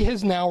 he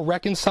has now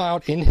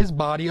reconciled in his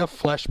body of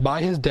flesh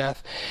by his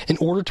death, in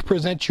order to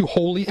present you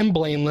holy and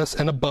blameless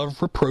and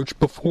above reproach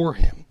before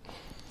him.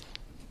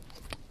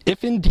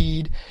 If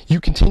indeed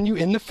you continue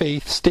in the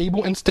faith,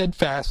 stable and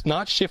steadfast,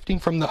 not shifting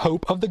from the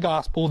hope of the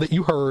gospel that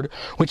you heard,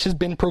 which has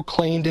been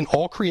proclaimed in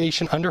all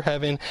creation under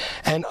heaven,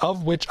 and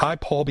of which I,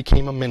 Paul,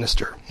 became a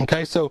minister."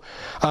 Okay, so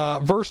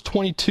verse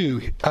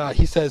 22,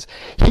 he says,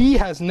 "He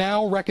has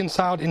now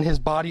reconciled in his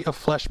body of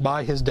flesh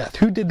by his death."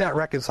 Who did that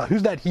reconcile?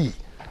 Who's that he?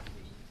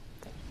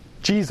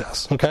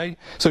 Jesus, okay?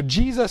 So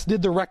Jesus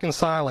did the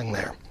reconciling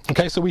there.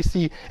 Okay, so we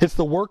see it's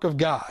the work of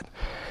God.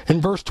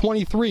 In verse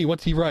 23,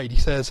 what's he write? He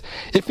says,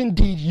 "If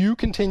indeed you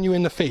continue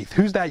in the faith."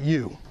 Who's that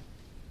you?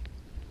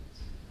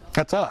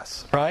 That's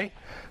us, right?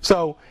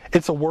 So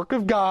it's a work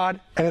of God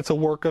and it's a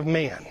work of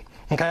man.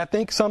 Okay, I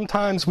think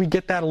sometimes we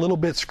get that a little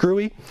bit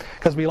screwy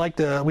because we like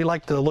to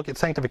look at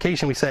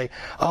sanctification. We say,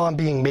 "Oh, I'm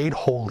being made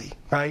holy,"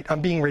 right?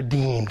 "I'm being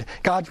redeemed.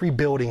 God's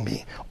rebuilding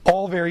me."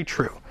 All very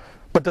true.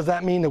 But does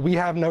that mean that we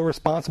have no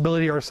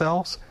responsibility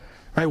ourselves?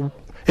 Right?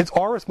 It's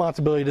our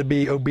responsibility to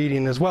be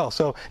obedient as well.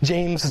 So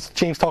James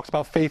talks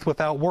about faith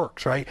without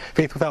works, right?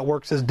 Faith without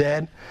works is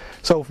dead.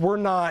 So if we're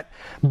not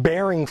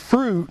bearing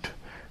fruit,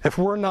 if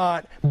we're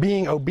not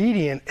being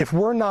obedient, if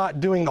we're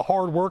not doing the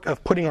hard work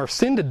of putting our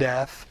sin to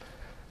death,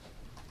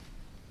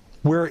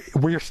 we're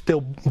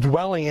still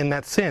dwelling in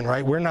that sin,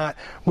 right?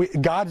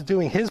 God's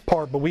doing his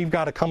part, but we've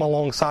got to come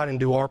alongside and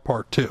do our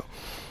part too.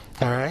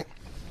 All right?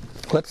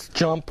 Let's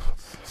jump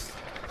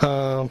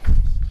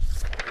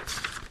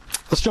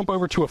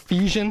over to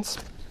Ephesians.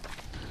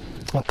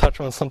 I'll touch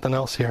on something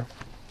else here.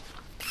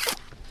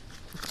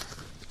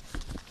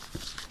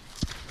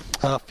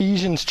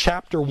 Ephesians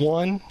chapter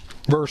 1,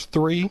 verse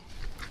 3.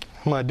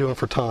 How am I doing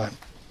for time?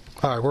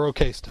 All right, we're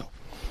okay still.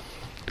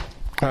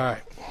 All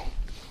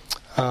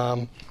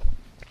right.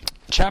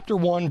 Chapter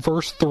 1,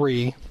 verse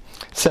 3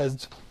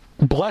 says,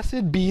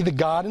 "Blessed be the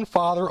God and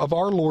Father of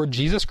our Lord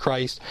Jesus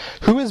Christ,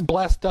 who has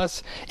blessed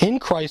us in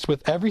Christ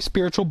with every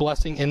spiritual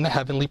blessing in the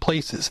heavenly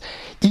places,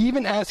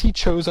 even as he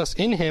chose us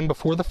in him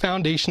before the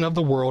foundation of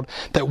the world,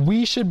 that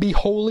we should be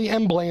holy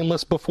and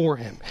blameless before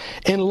him.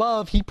 In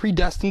love he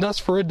predestined us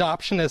for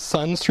adoption as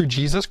sons through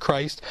Jesus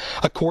Christ,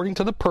 according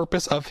to the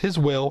purpose of his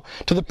will,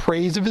 to the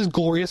praise of his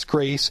glorious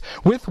grace,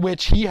 with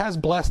which he has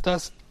blessed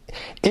us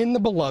in the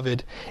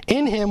beloved.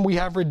 In him we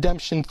have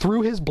redemption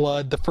through his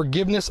blood, the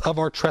forgiveness of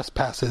our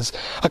trespasses,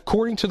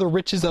 according to the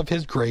riches of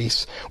his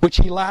grace, which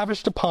he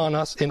lavished upon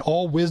us in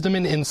all wisdom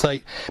and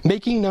insight,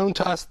 making known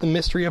to us the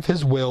mystery of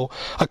his will,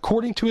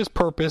 according to his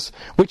purpose,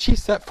 which he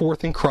set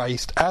forth in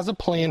Christ, as a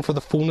plan for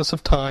the fullness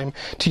of time,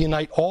 to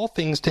unite all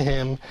things to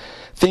him,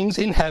 things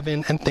in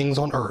heaven and things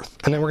on earth."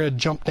 And then we're going to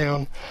jump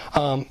down.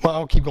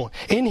 I'll keep going.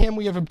 "In him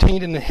we have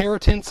obtained an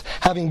inheritance,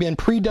 having been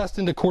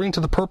predestined according to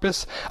the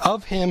purpose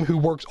of him who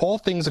works all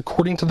things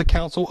according to the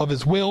counsel of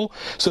his will,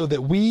 so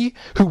that we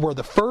who were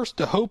the first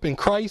to hope in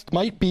Christ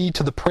might be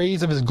to the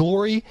praise of his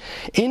glory.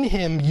 In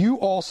him you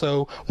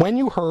also, when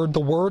you heard the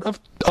word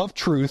of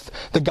truth,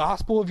 the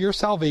gospel of your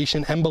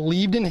salvation, and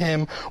believed in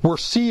him, were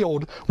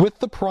sealed with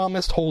the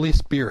promised Holy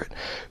Spirit,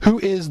 who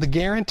is the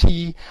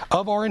guarantee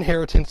of our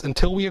inheritance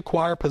until we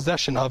acquire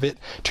possession of it,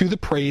 to the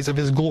praise of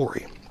his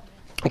glory.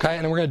 Okay,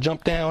 and then we're going to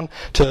jump down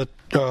to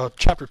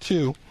chapter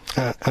 2.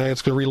 And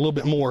it's going to read a little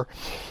bit more.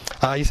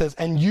 He says,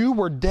 "And you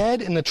were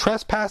dead in the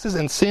trespasses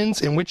and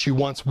sins in which you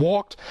once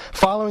walked,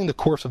 following the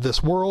course of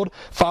this world,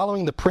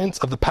 following the prince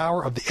of the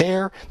power of the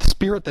air, the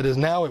spirit that is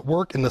now at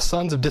work in the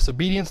sons of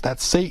disobedience,"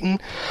 that's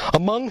Satan,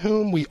 "among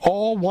whom we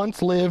all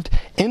once lived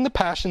in the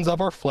passions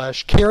of our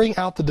flesh, carrying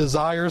out the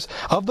desires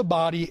of the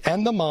body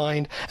and the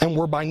mind, and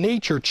were by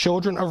nature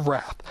children of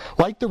wrath,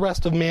 like the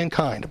rest of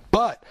mankind.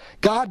 But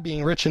God,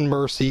 being rich in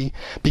mercy,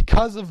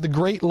 because of the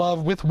great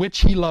love with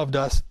which he loved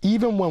us,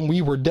 even when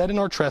we were dead in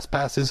our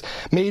trespasses,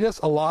 made us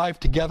alive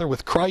together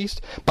with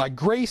Christ. By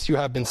grace you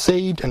have been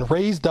saved, and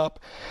raised up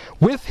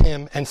with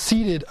him, and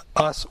seated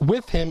us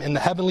with him in the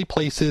heavenly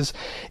places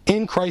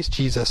in Christ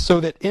Jesus, so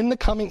that in the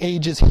coming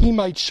ages he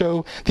might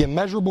show the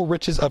immeasurable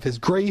riches of his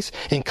grace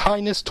in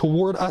kindness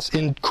toward us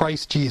in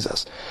Christ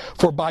Jesus.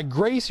 For by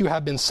grace you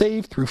have been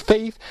saved through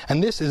faith,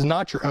 and this is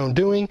not your own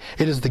doing.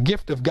 It is the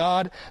gift of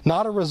God,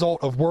 not a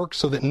result of works,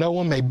 so that no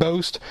one may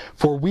boast.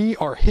 For we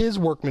are his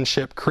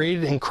workmanship,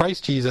 created in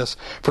Christ Jesus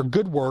for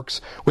good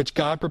works, which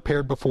God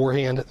prepared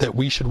beforehand that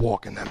we should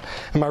walk in them."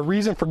 And my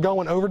reason for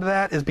going over to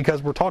that is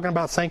because we're talking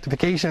about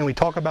sanctification and we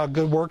talk about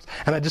good works,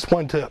 and I just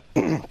wanted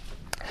to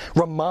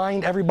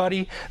remind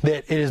everybody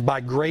that it is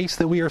by grace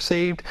that we are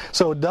saved.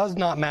 So it does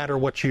not matter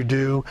what you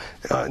do.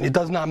 It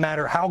does not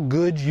matter how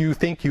good you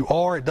think you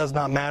are. It does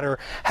not matter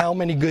how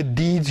many good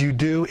deeds you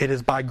do. It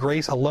is by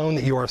grace alone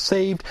that you are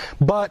saved.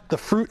 But the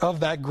fruit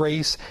of that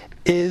grace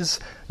is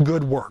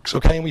good works.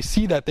 Okay, and we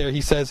see that there. He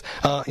says,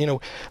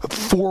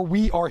 for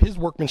we are his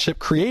workmanship,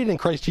 created in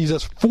Christ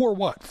Jesus for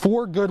what?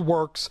 For good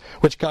works,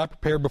 which God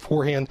prepared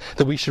beforehand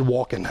that we should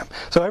walk in them.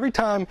 So every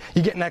time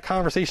you get in that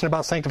conversation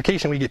about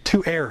sanctification, we get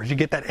two errors. You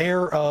get that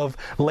error of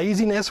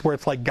laziness, where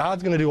it's like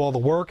God's going to do all the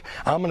work.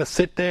 I'm going to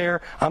sit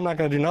there. I'm not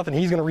going to do nothing.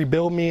 He's going to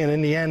rebuild me, and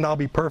in the end, I'll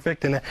be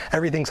perfect, and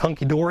everything's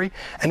hunky-dory.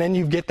 And then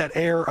you get that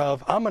error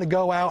of I'm going to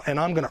go out and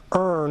I'm going to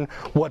earn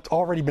what's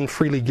already been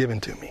freely given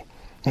to me.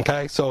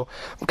 Okay, so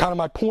kind of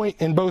my point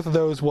in both of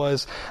those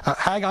was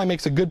Haggai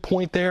makes a good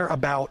point there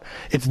about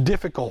it's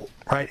difficult,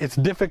 right? It's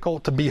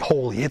difficult to be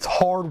holy. It's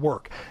hard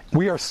work.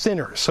 We are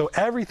sinners, so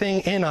everything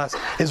in us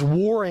is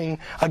warring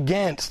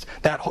against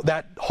that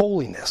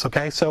holiness.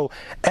 Okay, so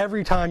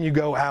every time you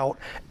go out,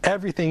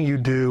 everything you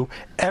do,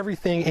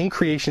 everything in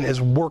creation is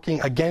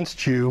working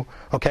against you.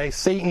 Okay,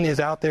 Satan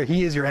is out there.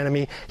 He is your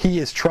enemy. He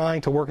is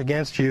trying to work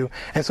against you,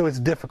 and so it's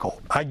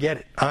difficult. I get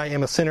it. I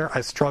am a sinner.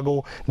 I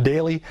struggle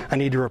daily. I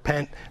need to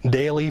repent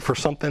daily for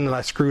something that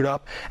I screwed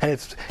up, and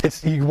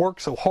it's you work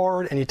so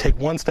hard and you take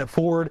one step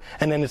forward,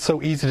 and then it's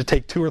so easy to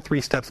take 2 or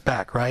 3 steps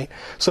back, right?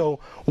 So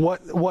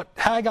what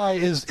Haggai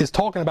is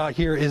talking about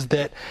here is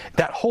that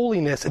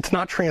holiness, it's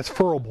not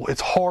transferable.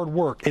 It's hard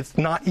work. It's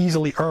not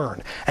easily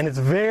earned, and it's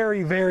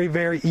very, very,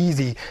 very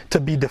easy to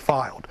be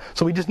defiled.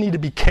 So we just need to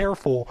be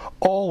careful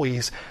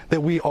always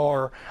that we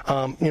are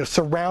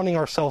surrounding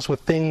ourselves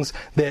with things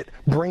that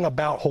bring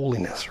about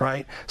holiness,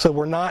 right? So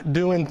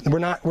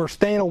we're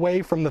staying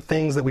away from the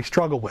things that we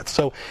struggle with.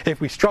 So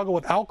if we struggle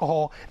with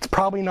alcohol, it's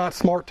probably not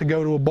smart to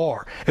go to a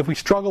bar. If we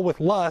struggle with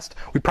lust,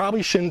 we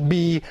probably shouldn't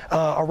be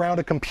around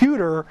a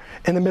computer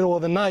in the middle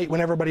of the night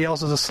when everybody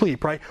else is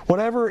asleep, right?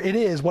 Whatever it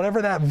is,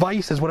 whatever that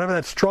vice is, whatever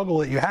that struggle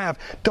that you have,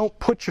 don't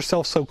put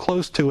yourself so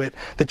close to it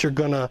that you're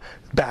going to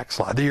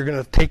backslide, that you're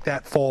going to take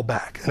that fall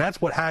back. And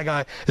that's what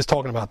Haggai is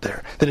talking about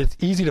there, that it's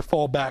easy to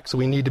fall back, so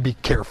we need to be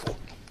careful.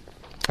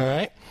 All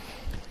right?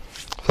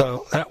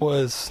 So that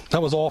was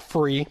all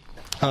free.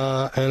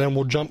 And then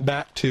we'll jump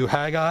back to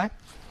Haggai.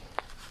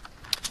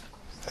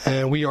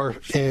 And we are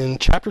in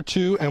chapter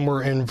 2, and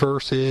we're in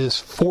verse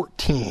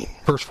 14.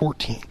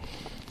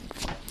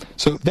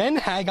 So then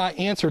Haggai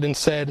answered and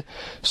said,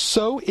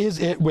 "So is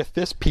it with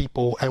this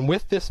people and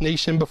with this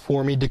nation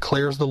before me,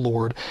 declares the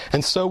Lord,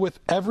 and so with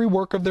every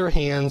work of their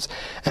hands,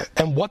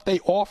 and what they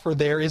offer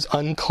there is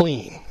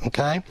unclean."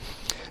 Okay?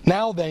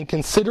 Now then,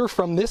 consider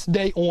from this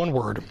day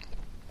onward,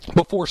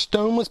 before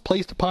stone was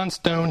placed upon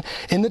stone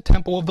in the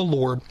temple of the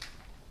Lord,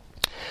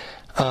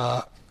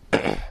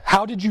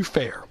 how did you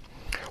fare?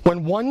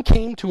 When one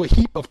came to a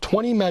heap of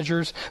 20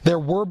 measures, there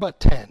were but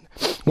 10.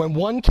 When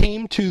one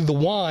came to the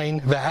wine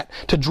vat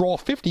to draw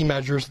 50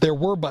 measures, there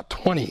were but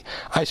 20.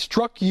 I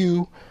struck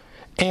you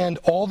and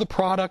all the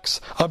products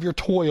of your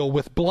toil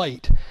with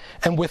blight,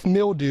 and with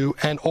mildew,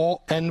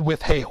 and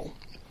with hail.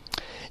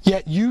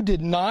 Yet you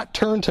did not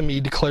turn to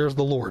me, declares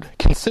the Lord.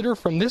 Consider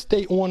from this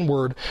day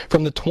onward,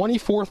 from the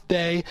 24th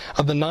day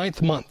of the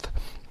 9th month,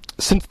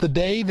 since the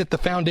day that the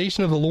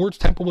foundation of the Lord's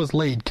temple was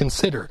laid,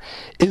 consider,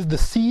 is the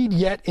seed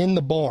yet in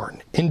the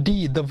barn?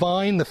 Indeed, the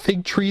vine, the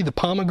fig tree, the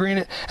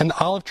pomegranate, and the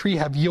olive tree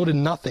have yielded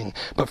nothing,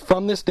 but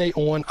from this day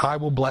on I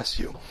will bless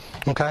you.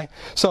 Okay?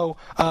 So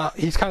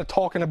he's kind of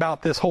talking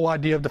about this whole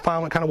idea of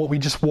defilement, kind of what we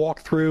just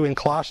walked through in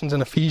Colossians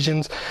and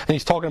Ephesians, and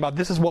he's talking about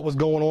this is what was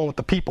going on with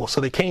the people. So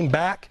they came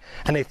back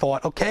and they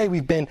thought, okay,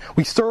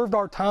 we served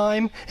our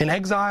time in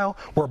exile,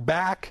 we're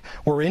back,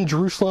 we're in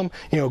Jerusalem,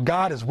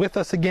 God is with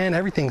us again,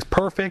 everything's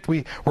perfect,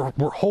 we're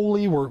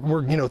holy,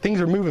 we're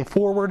things are moving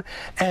forward.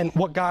 And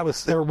what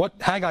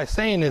Haggai's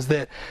saying is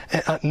that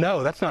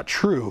no, that's not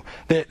true.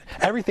 That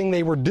everything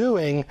they were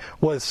doing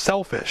was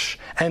selfish,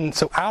 and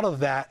so out of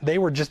that they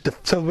were just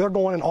so they're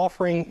going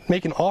and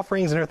making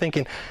offerings, and they're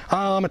thinking,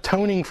 I'm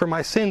atoning for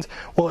my sins.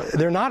 Well,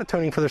 they're not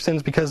atoning for their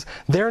sins because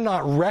they're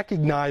not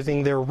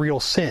recognizing their real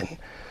sin.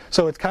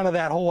 So it's kind of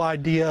that whole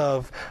idea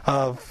of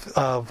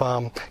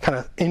kind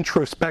of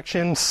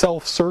introspection,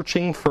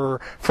 self-searching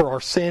for our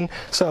sin.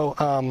 So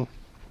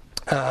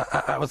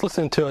I was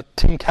listening to a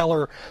Tim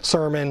Keller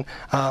sermon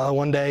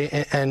one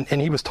day, and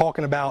he was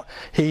talking about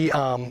he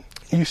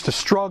used to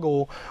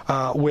struggle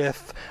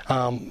with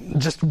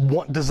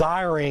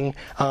desiring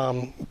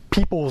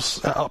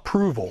people's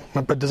approval,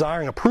 but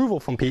desiring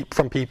approval from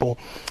people.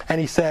 And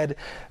he said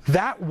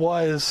that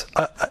was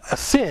a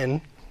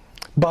sin,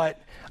 but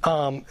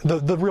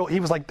he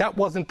was like,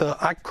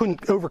 I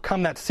couldn't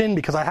overcome that sin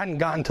because I hadn't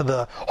gotten to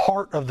the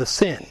heart of the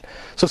sin.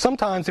 So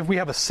sometimes if we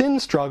have a sin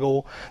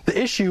struggle, the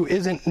issue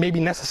isn't maybe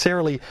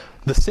necessarily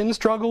the sin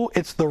struggle,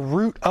 it's the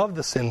root of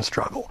the sin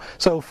struggle.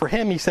 So for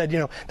him, he said,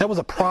 that was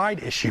a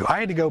pride issue. I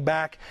had to go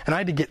back and I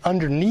had to get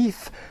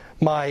underneath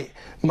my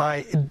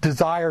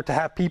desire to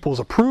have people's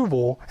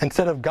approval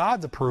instead of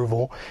God's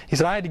approval. He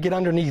said I had to get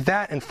underneath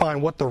that and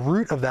find what the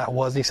root of that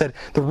was. And he said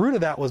the root of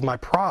that was my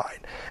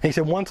pride. And he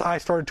said once I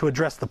started to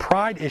address the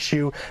pride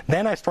issue,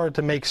 then I started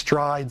to make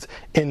strides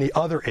in the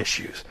other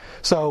issues.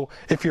 So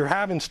if you're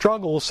having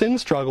sin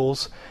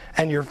struggles,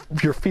 and you're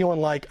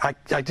feeling like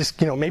I just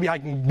maybe I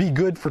can be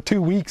good for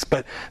 2 weeks,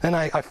 but then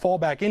I fall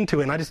back into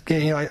it, and I just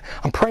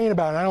I'm praying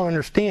about it and I don't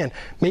understand.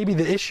 Maybe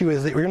the issue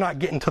is that you're not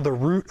getting to the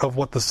root of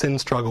what the sin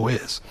struggle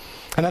is.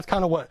 And that's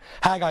kind of what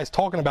Haggai's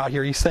talking about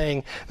here. He's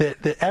saying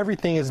that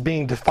everything is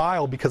being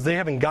defiled because they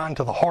haven't gotten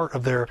to the heart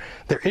of their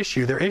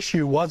issue. Their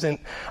issue wasn't,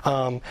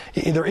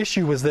 their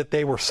issue was that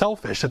they were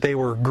selfish, that they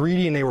were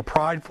greedy and they were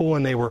prideful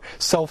and they were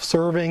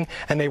self-serving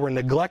and they were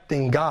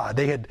neglecting God.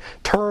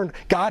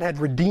 God had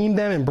redeemed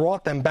them and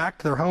brought them back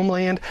to their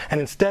homeland, and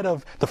instead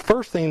of the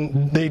first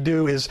thing they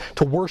do is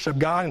to worship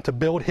God and to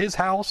build His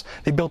house,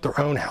 they built their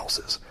own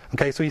houses.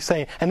 Okay, so he's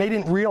saying, and they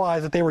didn't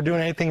realize that they were doing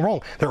anything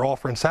wrong. They're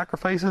offering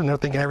sacrifices and they're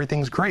thinking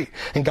everything's great.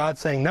 And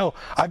God's saying, no,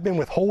 I've been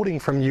withholding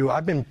from you.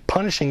 I've been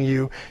punishing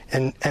you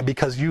and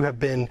because you have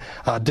been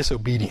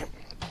disobedient.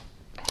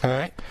 All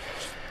right?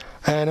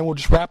 And then we'll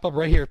just wrap up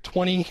right here.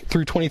 20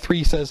 through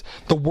 23 says,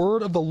 the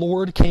word of the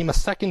Lord came a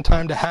second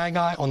time to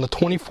Haggai on the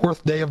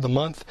 24th day of the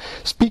month.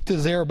 Speak to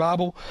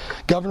Zerubbabel,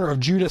 governor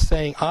of Judah,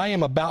 saying, I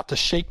am about to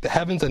shake the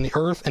heavens and the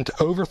earth and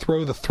to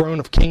overthrow the throne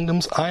of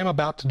kingdoms. I am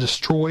about to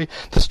destroy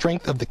the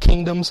strength of the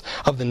kingdoms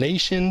of the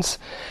nations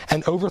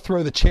and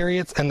overthrow the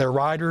chariots and their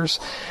riders.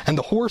 And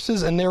the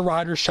horses and their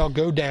riders shall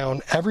go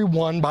down, every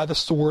one by the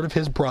sword of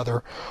his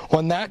brother.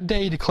 On that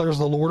day, declares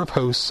the Lord of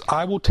hosts,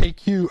 I will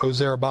take you, O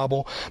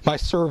Zerubbabel, my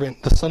servant,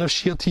 the son of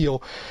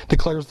Shealtiel,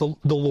 declares the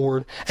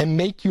Lord, and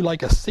make you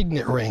like a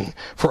signet ring,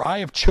 for I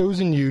have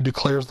chosen you,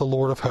 declares the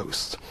Lord of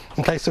hosts.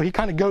 Okay, so he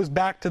kind of goes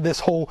back to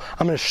this whole,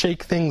 I'm going to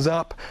shake things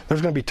up,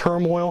 there's going to be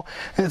turmoil,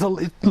 and it's a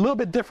little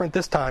bit different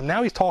this time.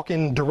 Now he's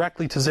talking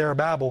directly to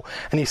Zerubbabel,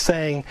 and he's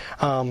saying,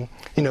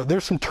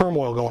 there's some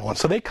turmoil going on.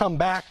 So they come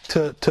back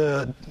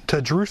to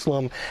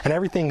Jerusalem, and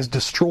everything's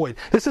destroyed.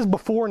 This is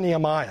before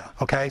Nehemiah,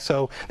 okay,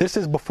 so this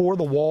is before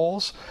the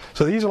walls,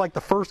 so these are like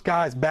the first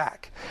guys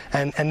back,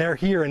 and they're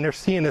here, and they're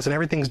seeing this, and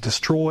everything's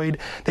destroyed.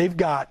 They've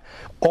got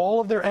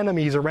all of their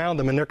enemies around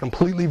them, and they're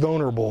completely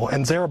vulnerable.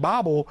 And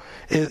Zerubbabel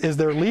is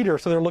their leader,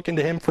 so they're looking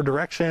to him for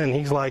direction. And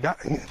he's like,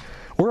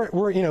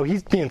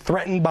 he's being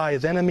threatened by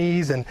his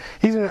enemies, and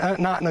he's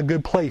not in a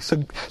good place.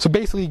 So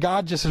basically,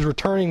 God just is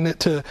returning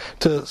it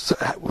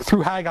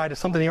through Haggai to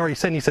something he already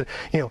said. And he said,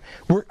 I'm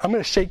going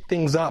to shake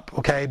things up,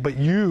 okay? But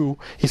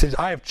he says,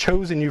 I have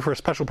chosen you for a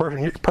special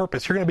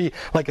purpose. You're going to be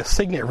like a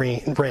signet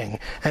ring.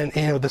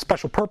 And the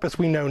special purpose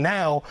we know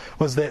now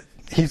was that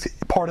he's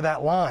part of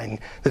that line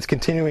that's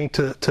continuing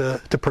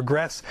to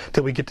progress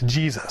till we get to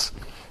Jesus,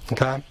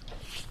 okay?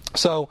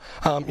 So,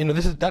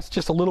 that's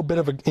just a little bit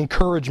of an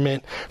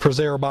encouragement for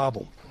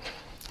Zerubbabel.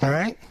 All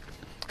right?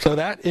 So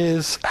that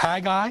is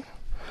Haggai.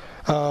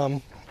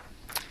 Kind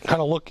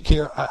of look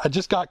here. I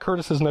just got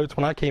Curtis's notes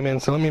when I came in,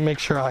 so let me make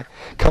sure I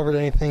covered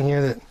anything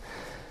here that...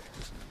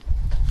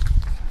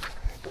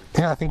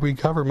 Yeah, I think we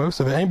covered most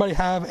of it. Anybody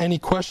have any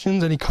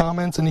questions, any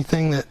comments,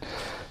 anything that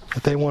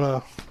they want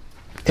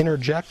to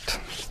interject?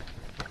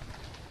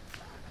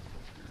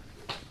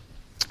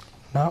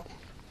 No?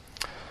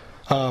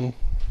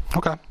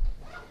 Okay.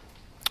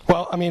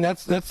 Well, I mean,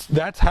 that's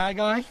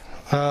Haggai.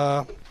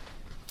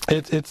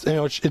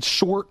 it's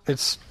short.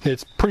 It's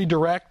pretty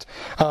direct.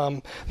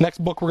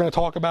 Next book we're going to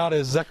talk about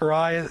is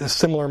Zechariah. A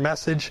similar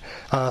message.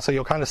 So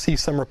you'll kind of see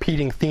some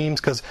repeating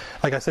themes because,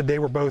 like I said, they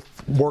were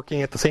both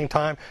working at the same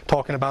time,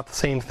 talking about the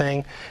same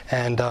thing,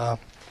 and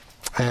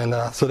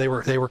so they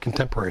were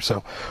contemporary.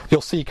 So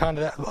you'll see kind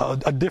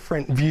of a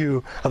different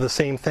view of the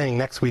same thing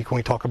next week when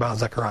we talk about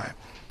Zechariah.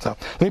 So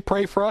let me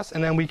pray for us,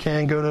 and then we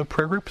can go to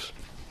prayer groups.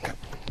 Okay.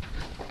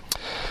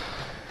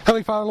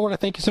 Heavenly Father, Lord, I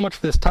thank you so much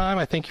for this time.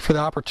 I thank you for the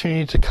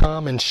opportunity to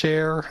come and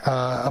share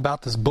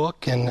about this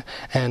book and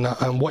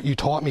what you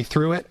taught me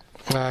through it.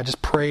 I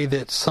just pray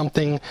that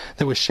something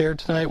that was shared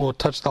tonight will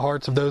touch the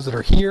hearts of those that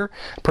are here.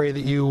 Pray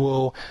that you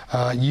will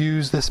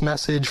use this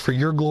message for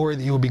your glory,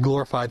 that you will be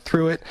glorified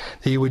through it,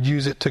 that you would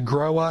use it to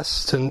grow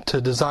us,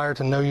 to desire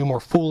to know you more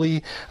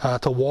fully,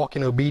 to walk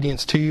in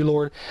obedience to you,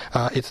 Lord.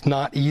 It's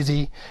not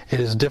easy. It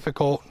is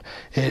difficult.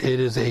 It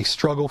is a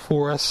struggle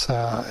for us.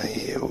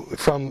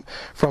 From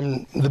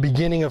the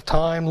beginning of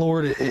time,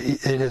 Lord,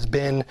 it has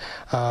been...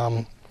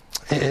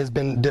 It has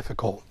been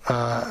difficult.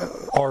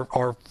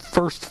 Our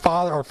first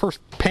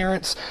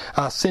parents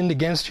sinned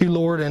against you,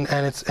 Lord, and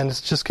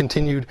it's just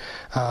continued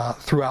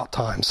throughout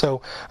time.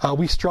 So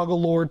we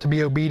struggle, Lord, to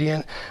be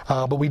obedient,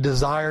 but we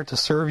desire to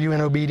serve you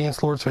in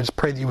obedience, Lord. So I just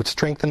pray that you would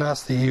strengthen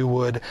us, that you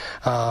would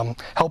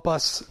help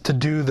us to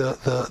do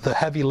the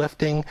heavy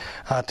lifting,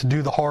 to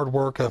do the hard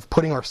work of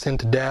putting our sin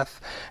to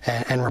death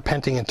and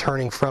repenting and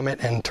turning from it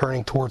and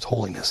turning towards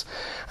holiness.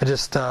 I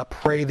just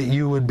pray that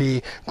you would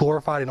be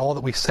glorified in all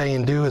that we say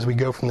and do as we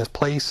go from this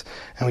place,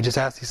 and we just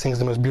ask these things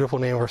in the most beautiful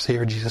name of our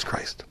Savior, Jesus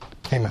Christ.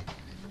 Amen.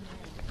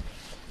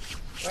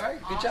 All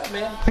right, good job,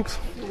 man. Thanks.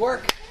 Good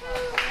work.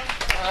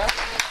 All right.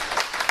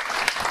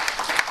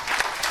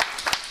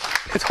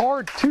 It's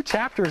hard. 2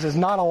 chapters is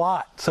not a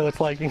lot, so it's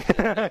like...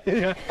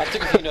 Yeah. I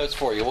took a few notes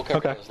for you. We'll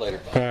cover Okay. those later.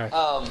 All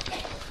right.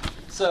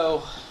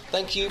 So,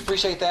 thank you.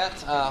 Appreciate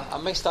that.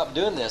 I may stop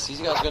doing this.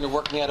 These guys are going to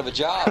work me out of a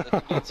job.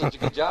 They're doing such a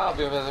good job.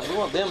 We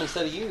want them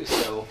instead of you,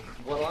 so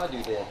what do I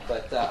do then?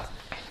 But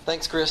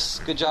thanks, Chris.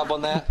 Good job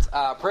on that.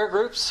 Prayer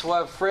groups. We'll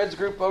have Fred's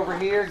group over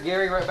here.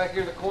 Gary right back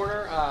here in the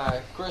corner.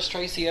 Chris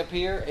Tracy up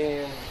here.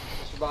 And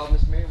Mr. Bob and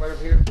Miss Mary right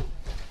over here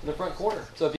in the front corner. So if you